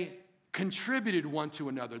 they contributed one to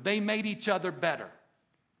another. They made each other better.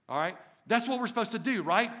 All right? That's what we're supposed to do,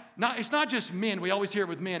 right? It's not just men. We always hear it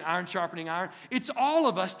with men, iron sharpening iron. It's all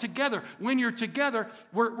of us together. When you're together,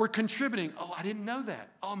 we're contributing. Oh, I didn't know that.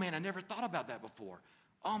 Oh, man, I never thought about that before.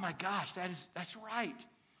 Oh, my gosh, that's right.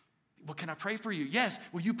 Well, can I pray for you? Yes.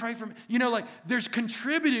 Will you pray for me? You know, like there's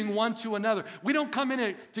contributing one to another. We don't come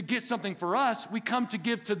in to get something for us. We come to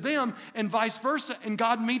give to them and vice versa, and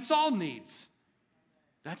God meets all needs.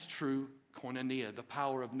 That's true koinonia, the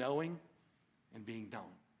power of knowing and being known.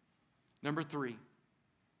 Number 3,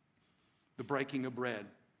 the breaking of bread.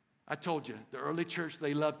 I told you, the early church,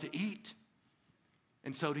 they loved to eat,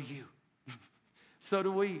 and so do you. So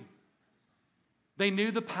do we. They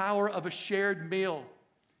knew the power of a shared meal,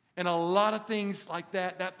 and a lot of things like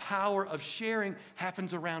that, that power of sharing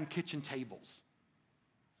happens around kitchen tables.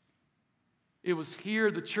 It was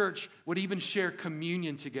here the church would even share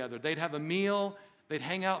communion together. They'd have a meal. They'd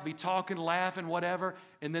hang out, be talking, laughing, whatever,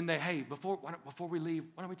 and then before we leave,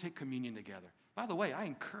 why don't we take communion together? By the way, I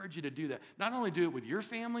encourage you to do that. Not only do it with your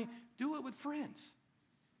family, do it with friends.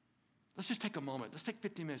 Let's just take a moment. Let's take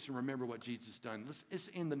 15 minutes and remember what Jesus has done. Let's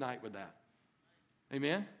end the night with that.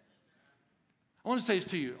 Amen? I want to say this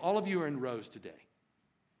to you. All of you are in rows today,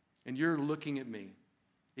 and you're looking at me.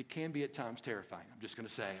 It can be at times terrifying, I'm just going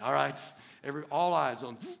to say. All right? All eyes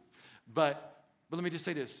on. But let me just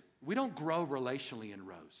say this. We don't grow relationally in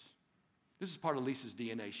rows. This is part of Lisa's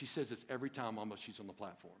DNA. She says this every time almost she's on the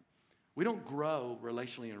platform. We don't grow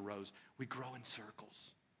relationally in rows. We grow in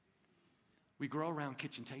circles. We grow around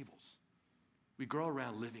kitchen tables. We grow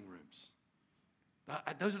around living rooms.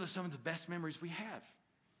 Those are some of the best memories we have.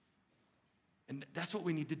 And that's what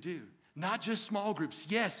we need to do. Not just small groups.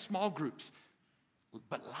 Yes, small groups.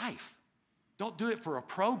 But life. Don't do it for a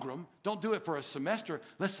program. Don't do it for a semester.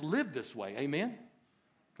 Let's live this way. Amen?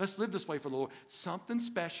 Let's live this way for the Lord. Something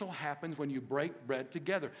special happens when you break bread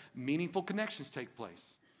together. Meaningful connections take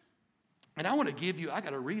place. And I want to give you, I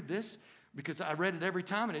got to read this because I read it every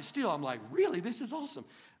time, and I'm like, really, this is awesome.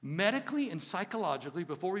 Medically and psychologically,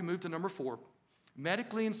 before we move to number 4,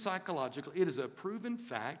 medically and psychologically, it is a proven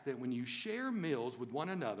fact that when you share meals with one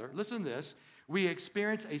another, listen to this, we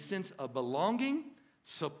experience a sense of belonging,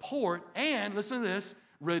 support, and, listen to this,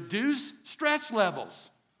 reduce stress levels.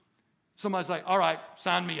 Somebody's like, all right,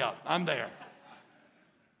 sign me up. I'm there.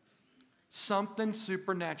 Something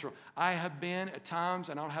supernatural. I have been at times,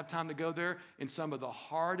 and I don't have time to go there, in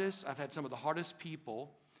I've had some of the hardest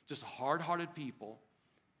people, just hard-hearted people,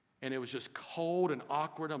 and it was just cold and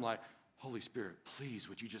awkward. I'm like, Holy Spirit, please,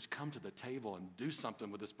 would you just come to the table and do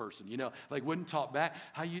something with this person? You know, like wouldn't talk back.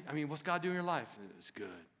 What's God doing in your life? It's good.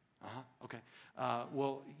 Okay.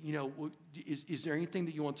 Well, you know, is there anything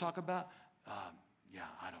that you want to talk about? Yeah,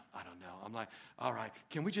 I don't know. I'm like, all right,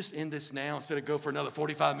 can we just end this now instead of go for another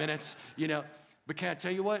 45 minutes? You know, but can I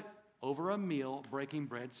tell you what? Over a meal, breaking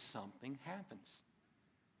bread, something happens.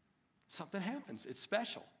 Something happens. It's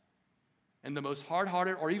special. And the most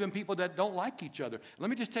hard-hearted, or even people that don't like each other. Let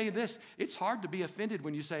me just tell you this. It's hard to be offended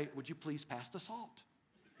when you say, would you please pass the salt?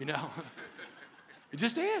 You know, it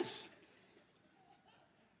just is.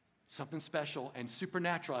 Something special and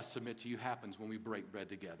supernatural, I submit to you, happens when we break bread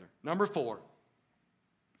together. Number 4,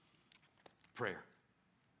 prayer.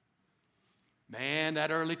 Man, that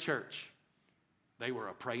early church, they were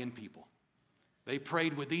a praying people. They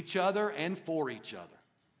prayed with each other and for each other.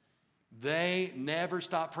 They never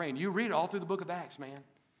stopped praying. You read it all through the book of Acts, man.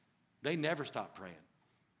 They never stopped praying.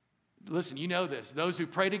 Listen, you know this. Those who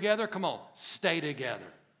pray together, come on, stay together.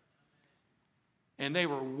 And they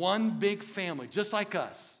were one big family, just like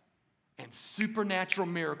us. And supernatural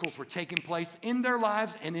miracles were taking place in their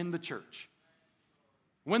lives and in the church.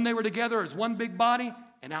 When they were together as one big body,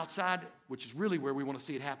 and outside, which is really where we want to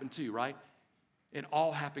see it happen too, right? It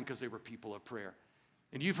all happened because they were people of prayer.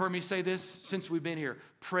 And you've heard me say this since we've been here.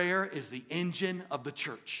 Prayer is the engine of the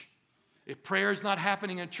church. If prayer is not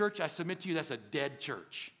happening in church, I submit to you that's a dead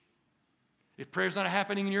church. If prayer is not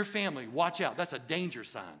happening in your family, watch out. That's a danger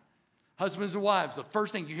sign. Husbands and wives, the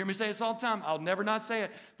first thing, you hear me say this all the time, I'll never not say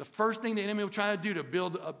it. The first thing the enemy will try to do to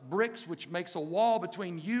build up bricks, which makes a wall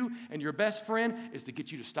between you and your best friend, is to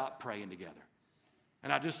get you to stop praying together.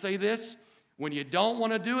 And I just say this, when you don't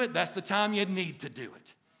want to do it, that's the time you need to do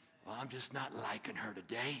it. Well, I'm just not liking her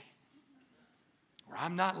today. Or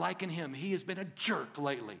I'm not liking him. He has been a jerk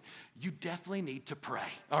lately. You definitely need to pray,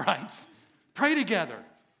 all right? Pray together.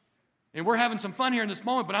 And we're having some fun here in this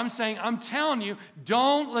moment, but I'm telling you,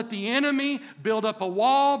 don't let the enemy build up a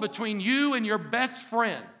wall between you and your best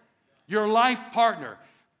friend, your life partner.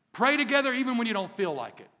 Pray together even when you don't feel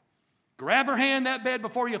like it. Grab her hand that bed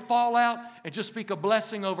before you fall out and just speak a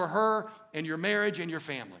blessing over her and your marriage and your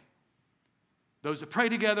family. Those that pray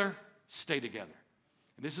together, stay together.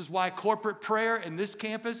 And this is why corporate prayer in this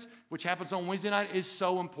campus, which happens on Wednesday night, is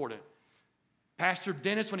so important. Pastor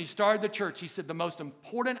Dennis, when he started the church, he said the most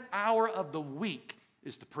important hour of the week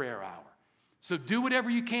is the prayer hour. So do whatever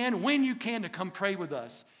you can, when you can, to come pray with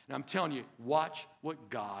us. And I'm telling you, watch what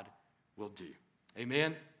God will do.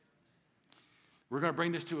 Amen? We're going to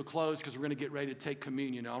bring this to a close because we're going to get ready to take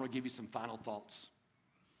communion. I want to give you some final thoughts.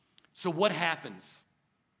 So what happens?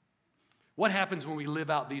 What happens when we live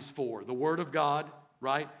out these 4? The Word of God,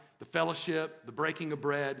 right? The fellowship, the breaking of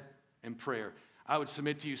bread, and prayer. I would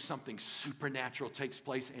submit to you something supernatural takes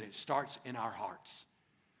place, and it starts in our hearts.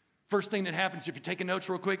 First thing that happens, if you're taking notes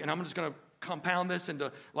real quick, and I'm just going to compound this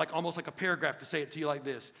into almost like a paragraph to say it to you like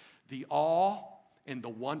this. The awe and the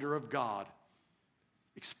wonder of God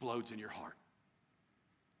explodes in your heart.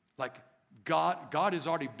 Like God is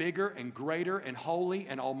already bigger and greater and holy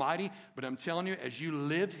and almighty, but I'm telling you, as you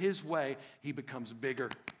live his way, he becomes bigger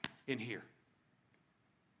in here.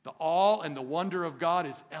 The awe and the wonder of God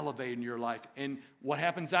is elevated in your life. And what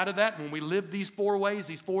happens out of that, when we live these 4 ways,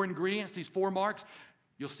 these 4 ingredients, these 4 marks,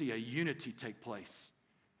 you'll see a unity take place.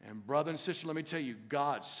 And brother and sister, let me tell you,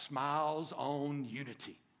 God smiles on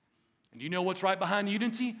unity. And you know what's right behind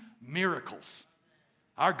unity? Miracles.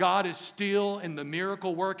 Our God is still in the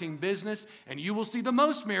miracle working business, and you will see the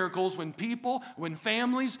most miracles when people, when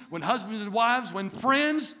families, when husbands and wives, when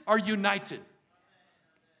friends are united.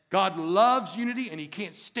 God loves unity, and he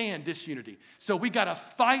can't stand disunity. So we got to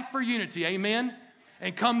fight for unity, amen?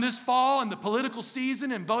 And come this fall in the political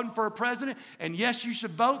season and voting for a president, and yes, you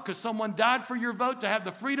should vote because someone died for your vote to have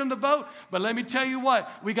the freedom to vote. But let me tell you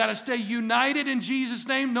what, we got to stay united in Jesus'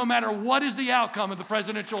 name no matter what is the outcome of the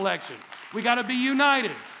presidential election. We got to be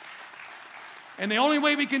united. And the only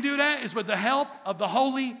way we can do that is with the help of the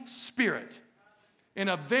Holy Spirit. In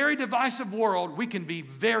a very divisive world, we can be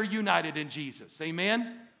very united in Jesus,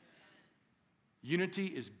 amen? Unity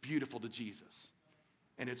is beautiful to Jesus,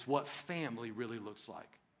 and it's what family really looks like.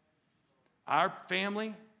 Our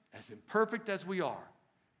family, as imperfect as we are,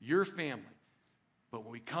 your family, but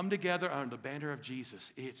when we come together under the banner of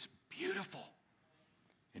Jesus, it's beautiful.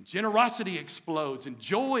 And generosity explodes, and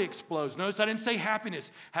joy explodes. Notice I didn't say happiness.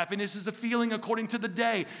 Happiness is a feeling according to the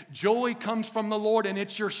day. Joy comes from the Lord, and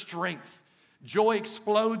it's your strength. Joy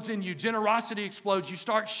explodes in you. Generosity explodes. You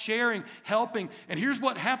start sharing, helping. And here's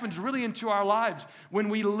what happens really into our lives. When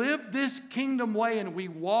we live this kingdom way and we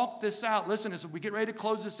walk this out, listen, as we get ready to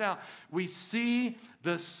close this out, we see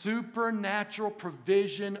the supernatural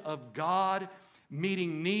provision of God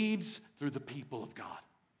meeting needs through the people of God.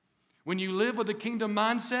 When you live with a kingdom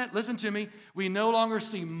mindset, listen to me, we no longer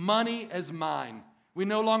see money as mine. We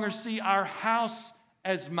no longer see our house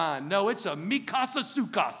as mine. No, it's a mi casa, su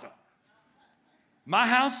casa. My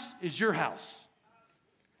house is your house.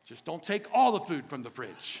 Just don't take all the food from the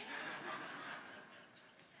fridge.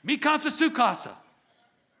 Mi casa, su casa.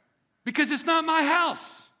 Because it's not my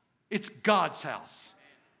house. It's God's house.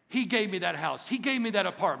 He gave me that house. He gave me that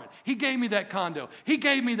apartment. He gave me that condo. He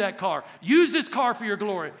gave me that car. Use this car for your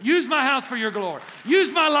glory. Use my house for your glory.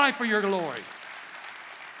 Use my life for your glory.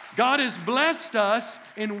 God has blessed us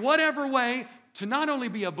in whatever way to not only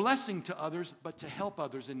be a blessing to others, but to help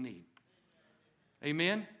others in need.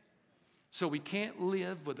 Amen? So we can't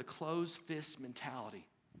live with a closed fist mentality.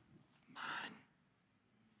 Mine.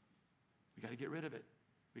 We got to get rid of it.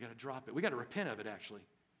 We got to drop it. We got to repent of it, actually.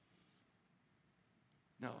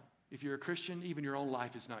 No, if you're a Christian, even your own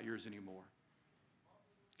life is not yours anymore.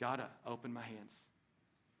 Gotta open my hands.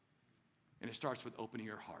 And it starts with opening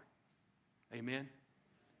your heart. Amen?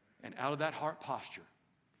 And out of that heart posture,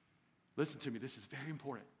 listen to me, this is very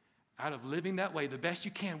important. Out of living that way the best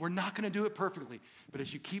you can, we're not going to do it perfectly, but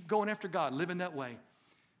as you keep going after God, living that way,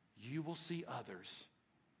 you will see others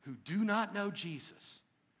who do not know Jesus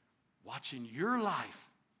watching your life,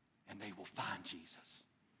 and they will find Jesus.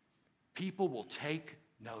 People will take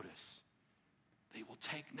notice. They will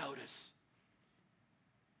take notice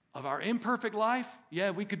of our imperfect life.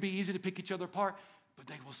 Yeah, we could be easy to pick each other apart, but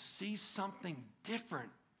they will see something different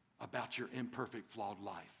about your imperfect, flawed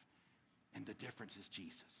life. And the difference is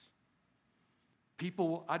Jesus.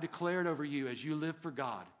 People, I declare it over you, as you live for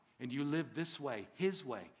God and you live this way, His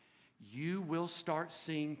way, you will start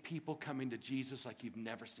seeing people coming to Jesus like you've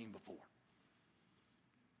never seen before.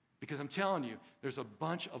 Because I'm telling you, there's a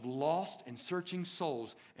bunch of lost and searching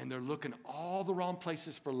souls, and they're looking all the wrong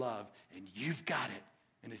places for love, and you've got it,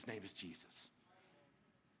 and His name is Jesus.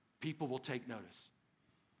 People will take notice.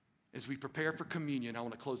 As we prepare for communion, I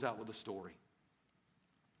want to close out with a story.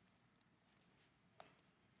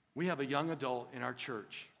 We have a young adult in our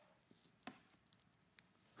church.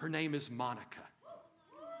 Her name is Monica.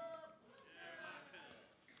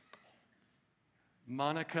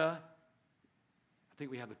 Monica, I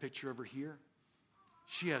think we have a picture of her here.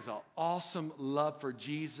 She has an awesome love for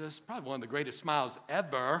Jesus, probably one of the greatest smiles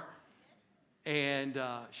ever. And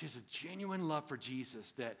she has a genuine love for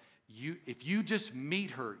Jesus that if you just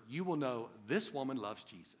meet her, you will know this woman loves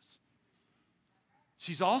Jesus.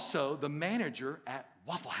 She's also the manager at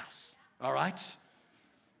Waffle House, all right?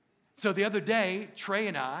 So the other day, Trey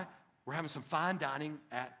and I were having some fine dining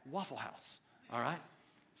at Waffle House, all right?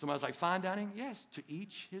 Somebody was like, fine dining? Yes, to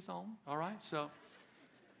each his own, all right? So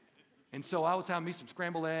I was having me some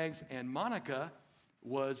scrambled eggs, and Monica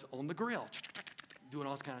was on the grill, doing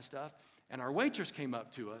all this kind of stuff. And our waitress came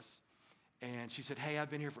up to us, and she said, hey, I've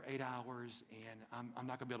been here for 8 hours, and I'm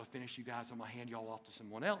not going to be able to finish you guys. I'm going to hand y'all off to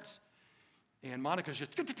someone else. And Monica's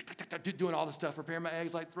just doing all the stuff, preparing my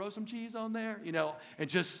eggs, like throw some cheese on there, and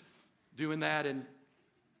just doing that.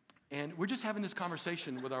 And we're just having this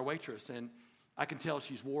conversation with our waitress, and I can tell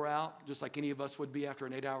she's wore out, just like any of us would be after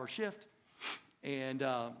an 8-hour shift. And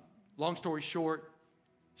long story short,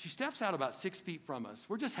 she steps out about 6 feet from us.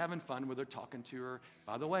 We're just having fun with her, talking to her.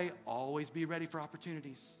 By the way, always be ready for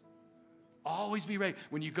opportunities. Always be ready.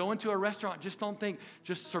 When you go into a restaurant, just don't think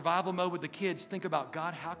just survival mode with the kids. Think about,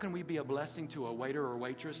 God, how can we be a blessing to a waiter or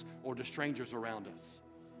waitress or to strangers around us?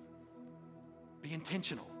 Be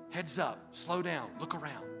intentional. Heads up. Slow down. Look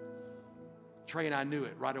around. Trey and I knew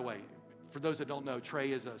it right away. For those that don't know,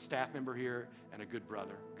 Trey is a staff member here and a good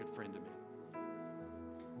brother, a good friend to me.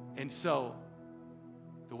 And so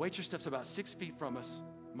the waitress steps about 6 feet from us.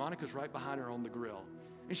 Monica's right behind her on the grill.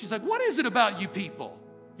 And she's like, what is it about you people?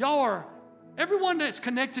 Y'all are... Everyone that's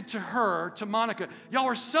connected to her, to Monica, y'all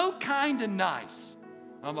are so kind and nice.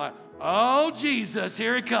 I'm like, oh, Jesus,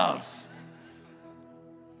 here it comes.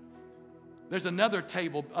 There's another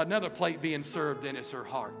plate being served, and it's her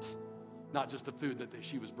heart, not just the food that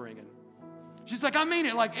she was bringing. She's like, I mean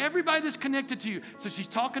it, like everybody that's connected to you. So she's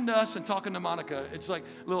talking to us and talking to Monica. It's like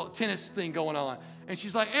a little tennis thing going on. And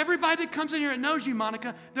she's like, everybody that comes in here and knows you,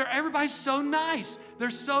 Monica, everybody's so nice.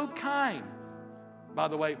 They're so kind. By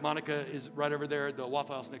the way, Monica is right over there at the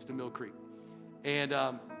Waffle House next to Mill Creek. And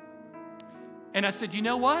I said, you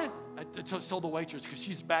know what? I told the waitress, because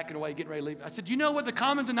she's backing away, getting ready to leave. I said, "Do you know what the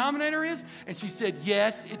common denominator is?" And she said,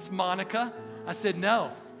 "Yes, it's Monica." I said,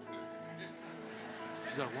 "No."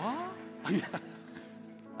 She's like, "What?"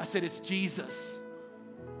 I said, "It's Jesus.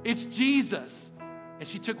 It's Jesus." And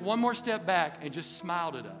she took one more step back and just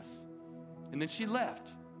smiled at us. And then she left.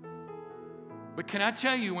 But can I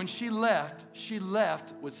tell you, when she left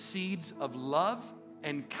with seeds of love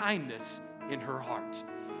and kindness in her heart.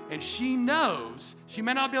 And she knows, she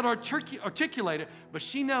may not be able to articulate it, but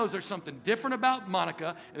she knows there's something different about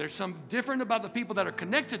Monica, and there's something different about the people that are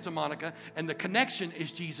connected to Monica, and the connection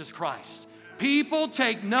is Jesus Christ. People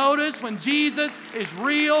take notice when Jesus is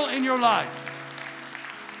real in your life.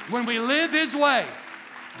 When we live His way.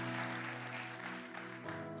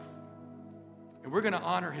 And we're going to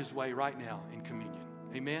honor His way right now in communion.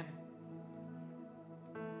 Amen?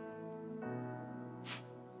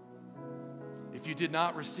 If you did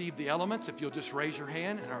not receive the elements, if you'll just raise your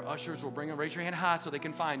hand, and our ushers will bring them. Raise your hand high so they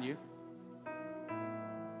can find you.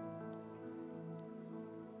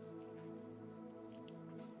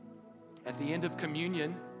 At the end of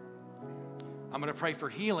communion, I'm going to pray for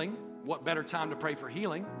healing. What better time to pray for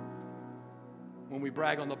healing when we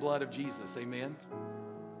brag on the blood of Jesus, amen?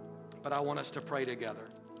 But I want us to pray together.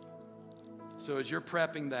 So as you're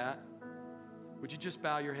prepping that, would you just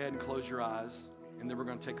bow your head and close your eyes, and then we're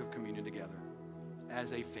going to take a communion together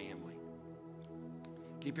as a family.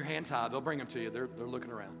 Keep your hands high. They'll bring them to you. They're looking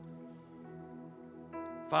around.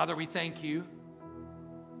 Father, we thank you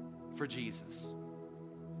for Jesus.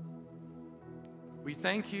 We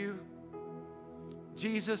thank you,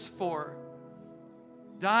 Jesus, for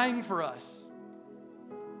dying for us.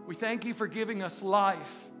 We thank you for giving us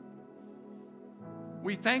life.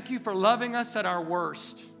 We thank you for loving us at our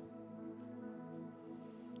worst.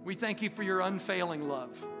 We thank you for your unfailing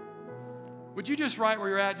love. Would you just, right where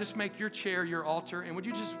you're at, just make your chair your altar, and would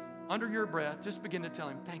you just, under your breath, just begin to tell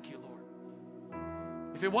Him, "Thank you, Lord.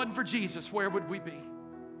 If it wasn't for Jesus, where would we be?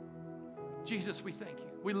 Jesus, we thank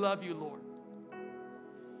you. We love you, Lord.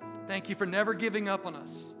 Thank you for never giving up on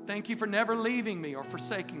us. Thank you for never leaving me or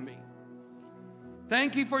forsaking me.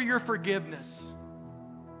 Thank you for your forgiveness.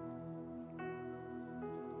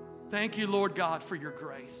 Thank you, Lord God, for your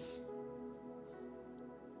grace.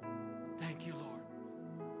 Thank you, Lord.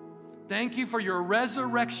 Thank you for your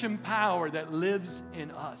resurrection power that lives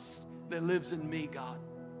in us, that lives in me, God.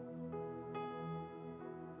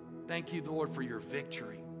 Thank you, Lord, for your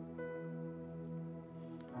victory.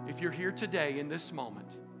 If you're here today in this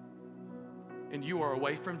moment and you are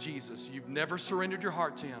away from Jesus, you've never surrendered your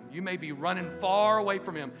heart to Him, you may be running far away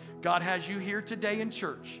from Him. God has you here today in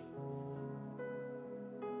church.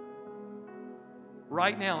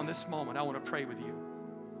 Right now in this moment, I want to pray with you.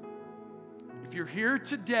 If you're here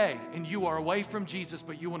today and you are away from Jesus,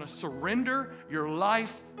 but you want to surrender your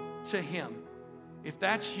life to Him, if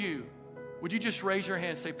that's you, would you just raise your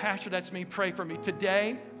hand and say, "Pastor, that's me. Pray for me.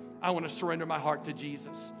 Today, I want to surrender my heart to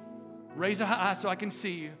Jesus." Raise a eye so I can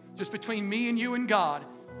see you. Just between me and you and God.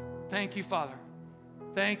 Thank you, Father.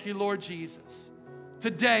 Thank you, Lord Jesus.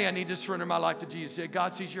 Today, I need to surrender my life to Jesus. Yeah,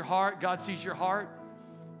 God sees your heart. God sees your heart.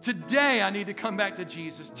 Today, I need to come back to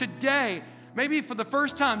Jesus. Today, maybe for the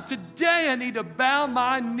first time, today I need to bow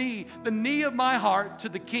my knee, the knee of my heart, to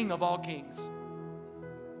the King of all kings.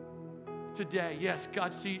 Today, yes,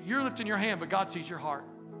 God sees, you're lifting your hand, but God sees your heart.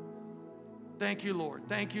 Thank you, Lord.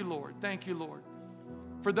 Thank you, Lord. Thank you, Lord.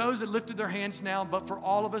 For those that lifted their hands now, but for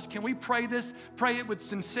all of us, can we pray this? Pray it with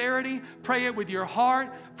sincerity. Pray it with your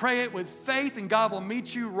heart. Pray it with faith, and God will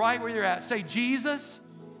meet you right where you're at. Say, "Jesus,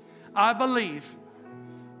 I believe,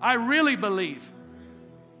 I really believe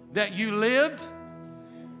that you lived,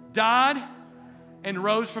 died, and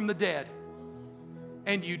rose from the dead.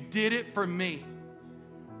 And you did it for me.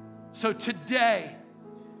 So today,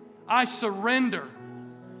 I surrender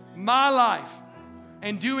my life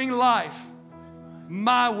and doing life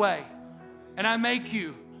my way. And I make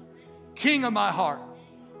you King of my heart.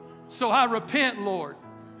 So I repent, Lord.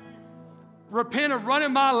 Repent of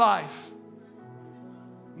running my life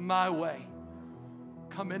my way.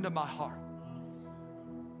 Come into my heart.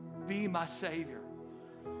 Be my Savior.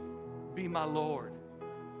 Be my Lord.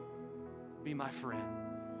 Be my friend.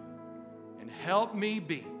 And help me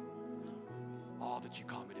be all that you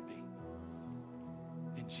call me to be.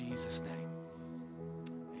 In Jesus' name,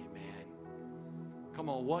 amen. Come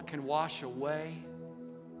on, what can wash away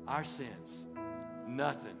our sins?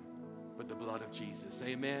 Nothing but the blood of Jesus.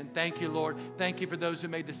 Amen. Thank you, Lord. Thank you for those who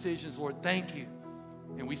made decisions, Lord. Thank you.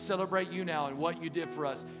 And we celebrate you now and what you did for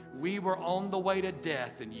us. We were on the way to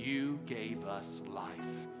death, and you gave us life.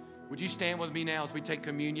 Would you stand with me now as we take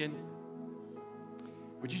communion?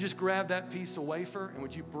 Would you just grab that piece of wafer and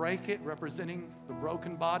would you break it, representing the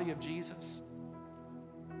broken body of Jesus?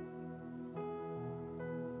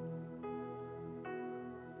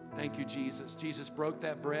 Thank you, Jesus. Jesus broke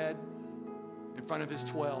that bread in front of his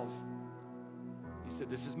 12. He said,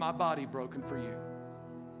 this is my body broken for you.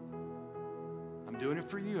 I'm doing it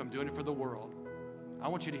for you. I'm doing it for the world. I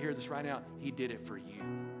want you to hear this right now. He did it for you.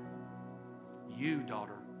 You,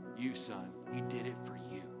 daughter, you, son. He did it for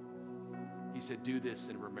you. He said, do this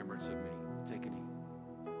in remembrance of me. Take and eat.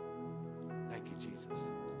 Thank you, Jesus.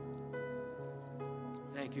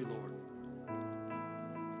 Thank you, Lord.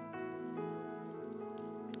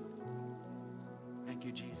 Thank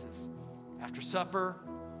you, Jesus. After supper,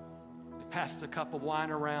 he passed the cup of wine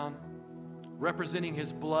around, representing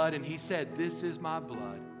his blood, and he said, this is my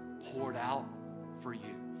blood poured out for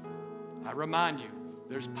you. I remind you,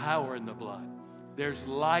 there's power in the blood. There's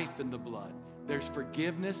life in the blood. There's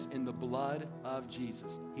forgiveness in the blood of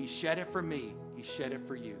Jesus. He shed it for me. He shed it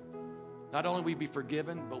for you. Not only will we be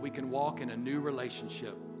forgiven, but we can walk in a new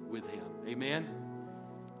relationship with him. Amen?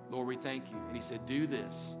 Lord, we thank you. And he said, do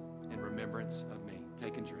this in remembrance of me.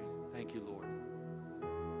 Take and drink. Thank you, Lord.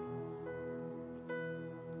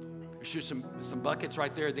 There's just some buckets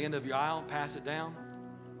right there at the end of your aisle. Pass it down.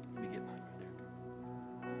 Let me get mine right there.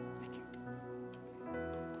 Thank you.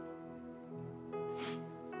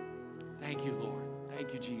 Thank you, Lord.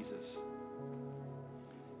 Thank you, Jesus.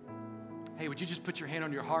 Hey, would you just put your hand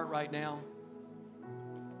on your heart right now?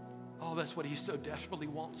 Oh, that's what he so desperately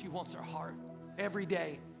wants. He wants our heart every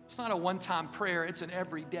day. It's not a one-time prayer. It's an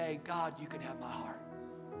everyday, God, you can have my heart.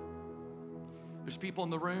 There's people in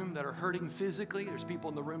the room that are hurting physically. There's people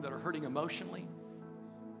in the room that are hurting emotionally.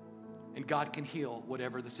 And God can heal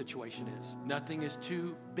whatever the situation is. Nothing is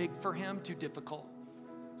too big for him, too difficult.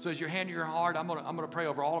 So as you're handing your heart, I'm gonna pray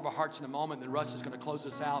over all of our hearts in a moment, and then Russ is gonna close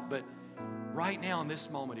us out. But right now in this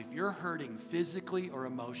moment, if you're hurting physically or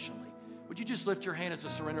emotionally, would you just lift your hand as a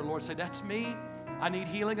surrender, Lord, say, that's me. I need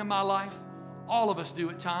healing in my life. All of us do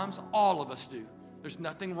at times. All of us do. There's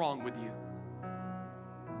nothing wrong with you.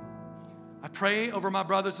 I pray over my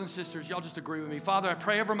brothers and sisters. Y'all just agree with me. Father, I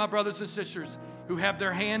pray over my brothers and sisters who have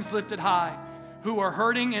their hands lifted high, who are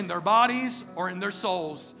hurting in their bodies or in their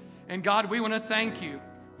souls. And God, we want to thank you.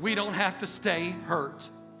 We don't have to stay hurt.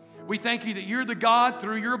 We thank you that you're the God,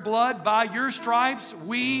 through your blood, by your stripes,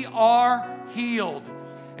 we are healed.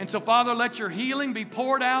 And so, Father, let your healing be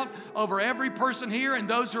poured out over every person here and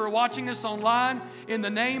those who are watching us online. In the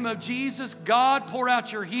name of Jesus, God, pour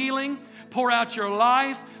out your healing, pour out your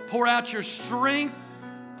life, pour out your strength,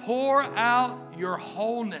 pour out your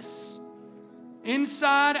wholeness.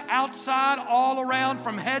 Inside, outside, all around,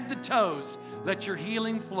 from head to toes, let your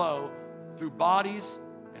healing flow through bodies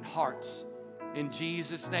and hearts. In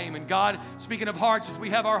Jesus' name. And God, speaking of hearts, as we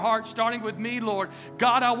have our hearts, starting with me, Lord,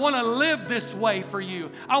 God, I want to live this way for you.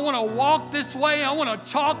 I want to walk this way. I want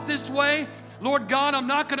to talk this way. Lord God, I'm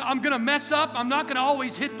going to mess up. I'm not going to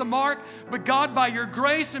always hit the mark. But God, by your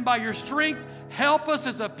grace and by your strength, help us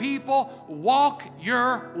as a people walk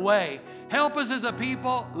your way. Help us as a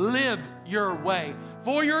people live your way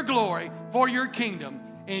for your glory, for your kingdom.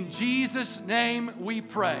 In Jesus' name we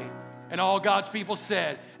pray. And all God's people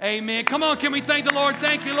said, amen. Come on, can we thank the Lord?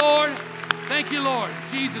 Thank you, Lord. Thank you, Lord.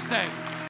 In Jesus' name.